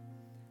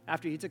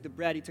 after he took the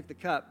bread, he took the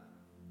cup.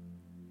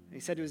 And he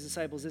said to his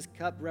disciples, "This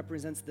cup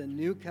represents the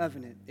new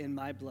covenant in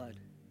my blood."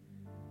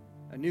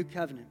 A new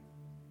covenant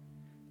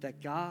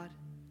that God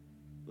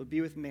would be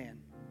with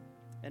man,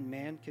 and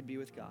man could be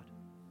with God.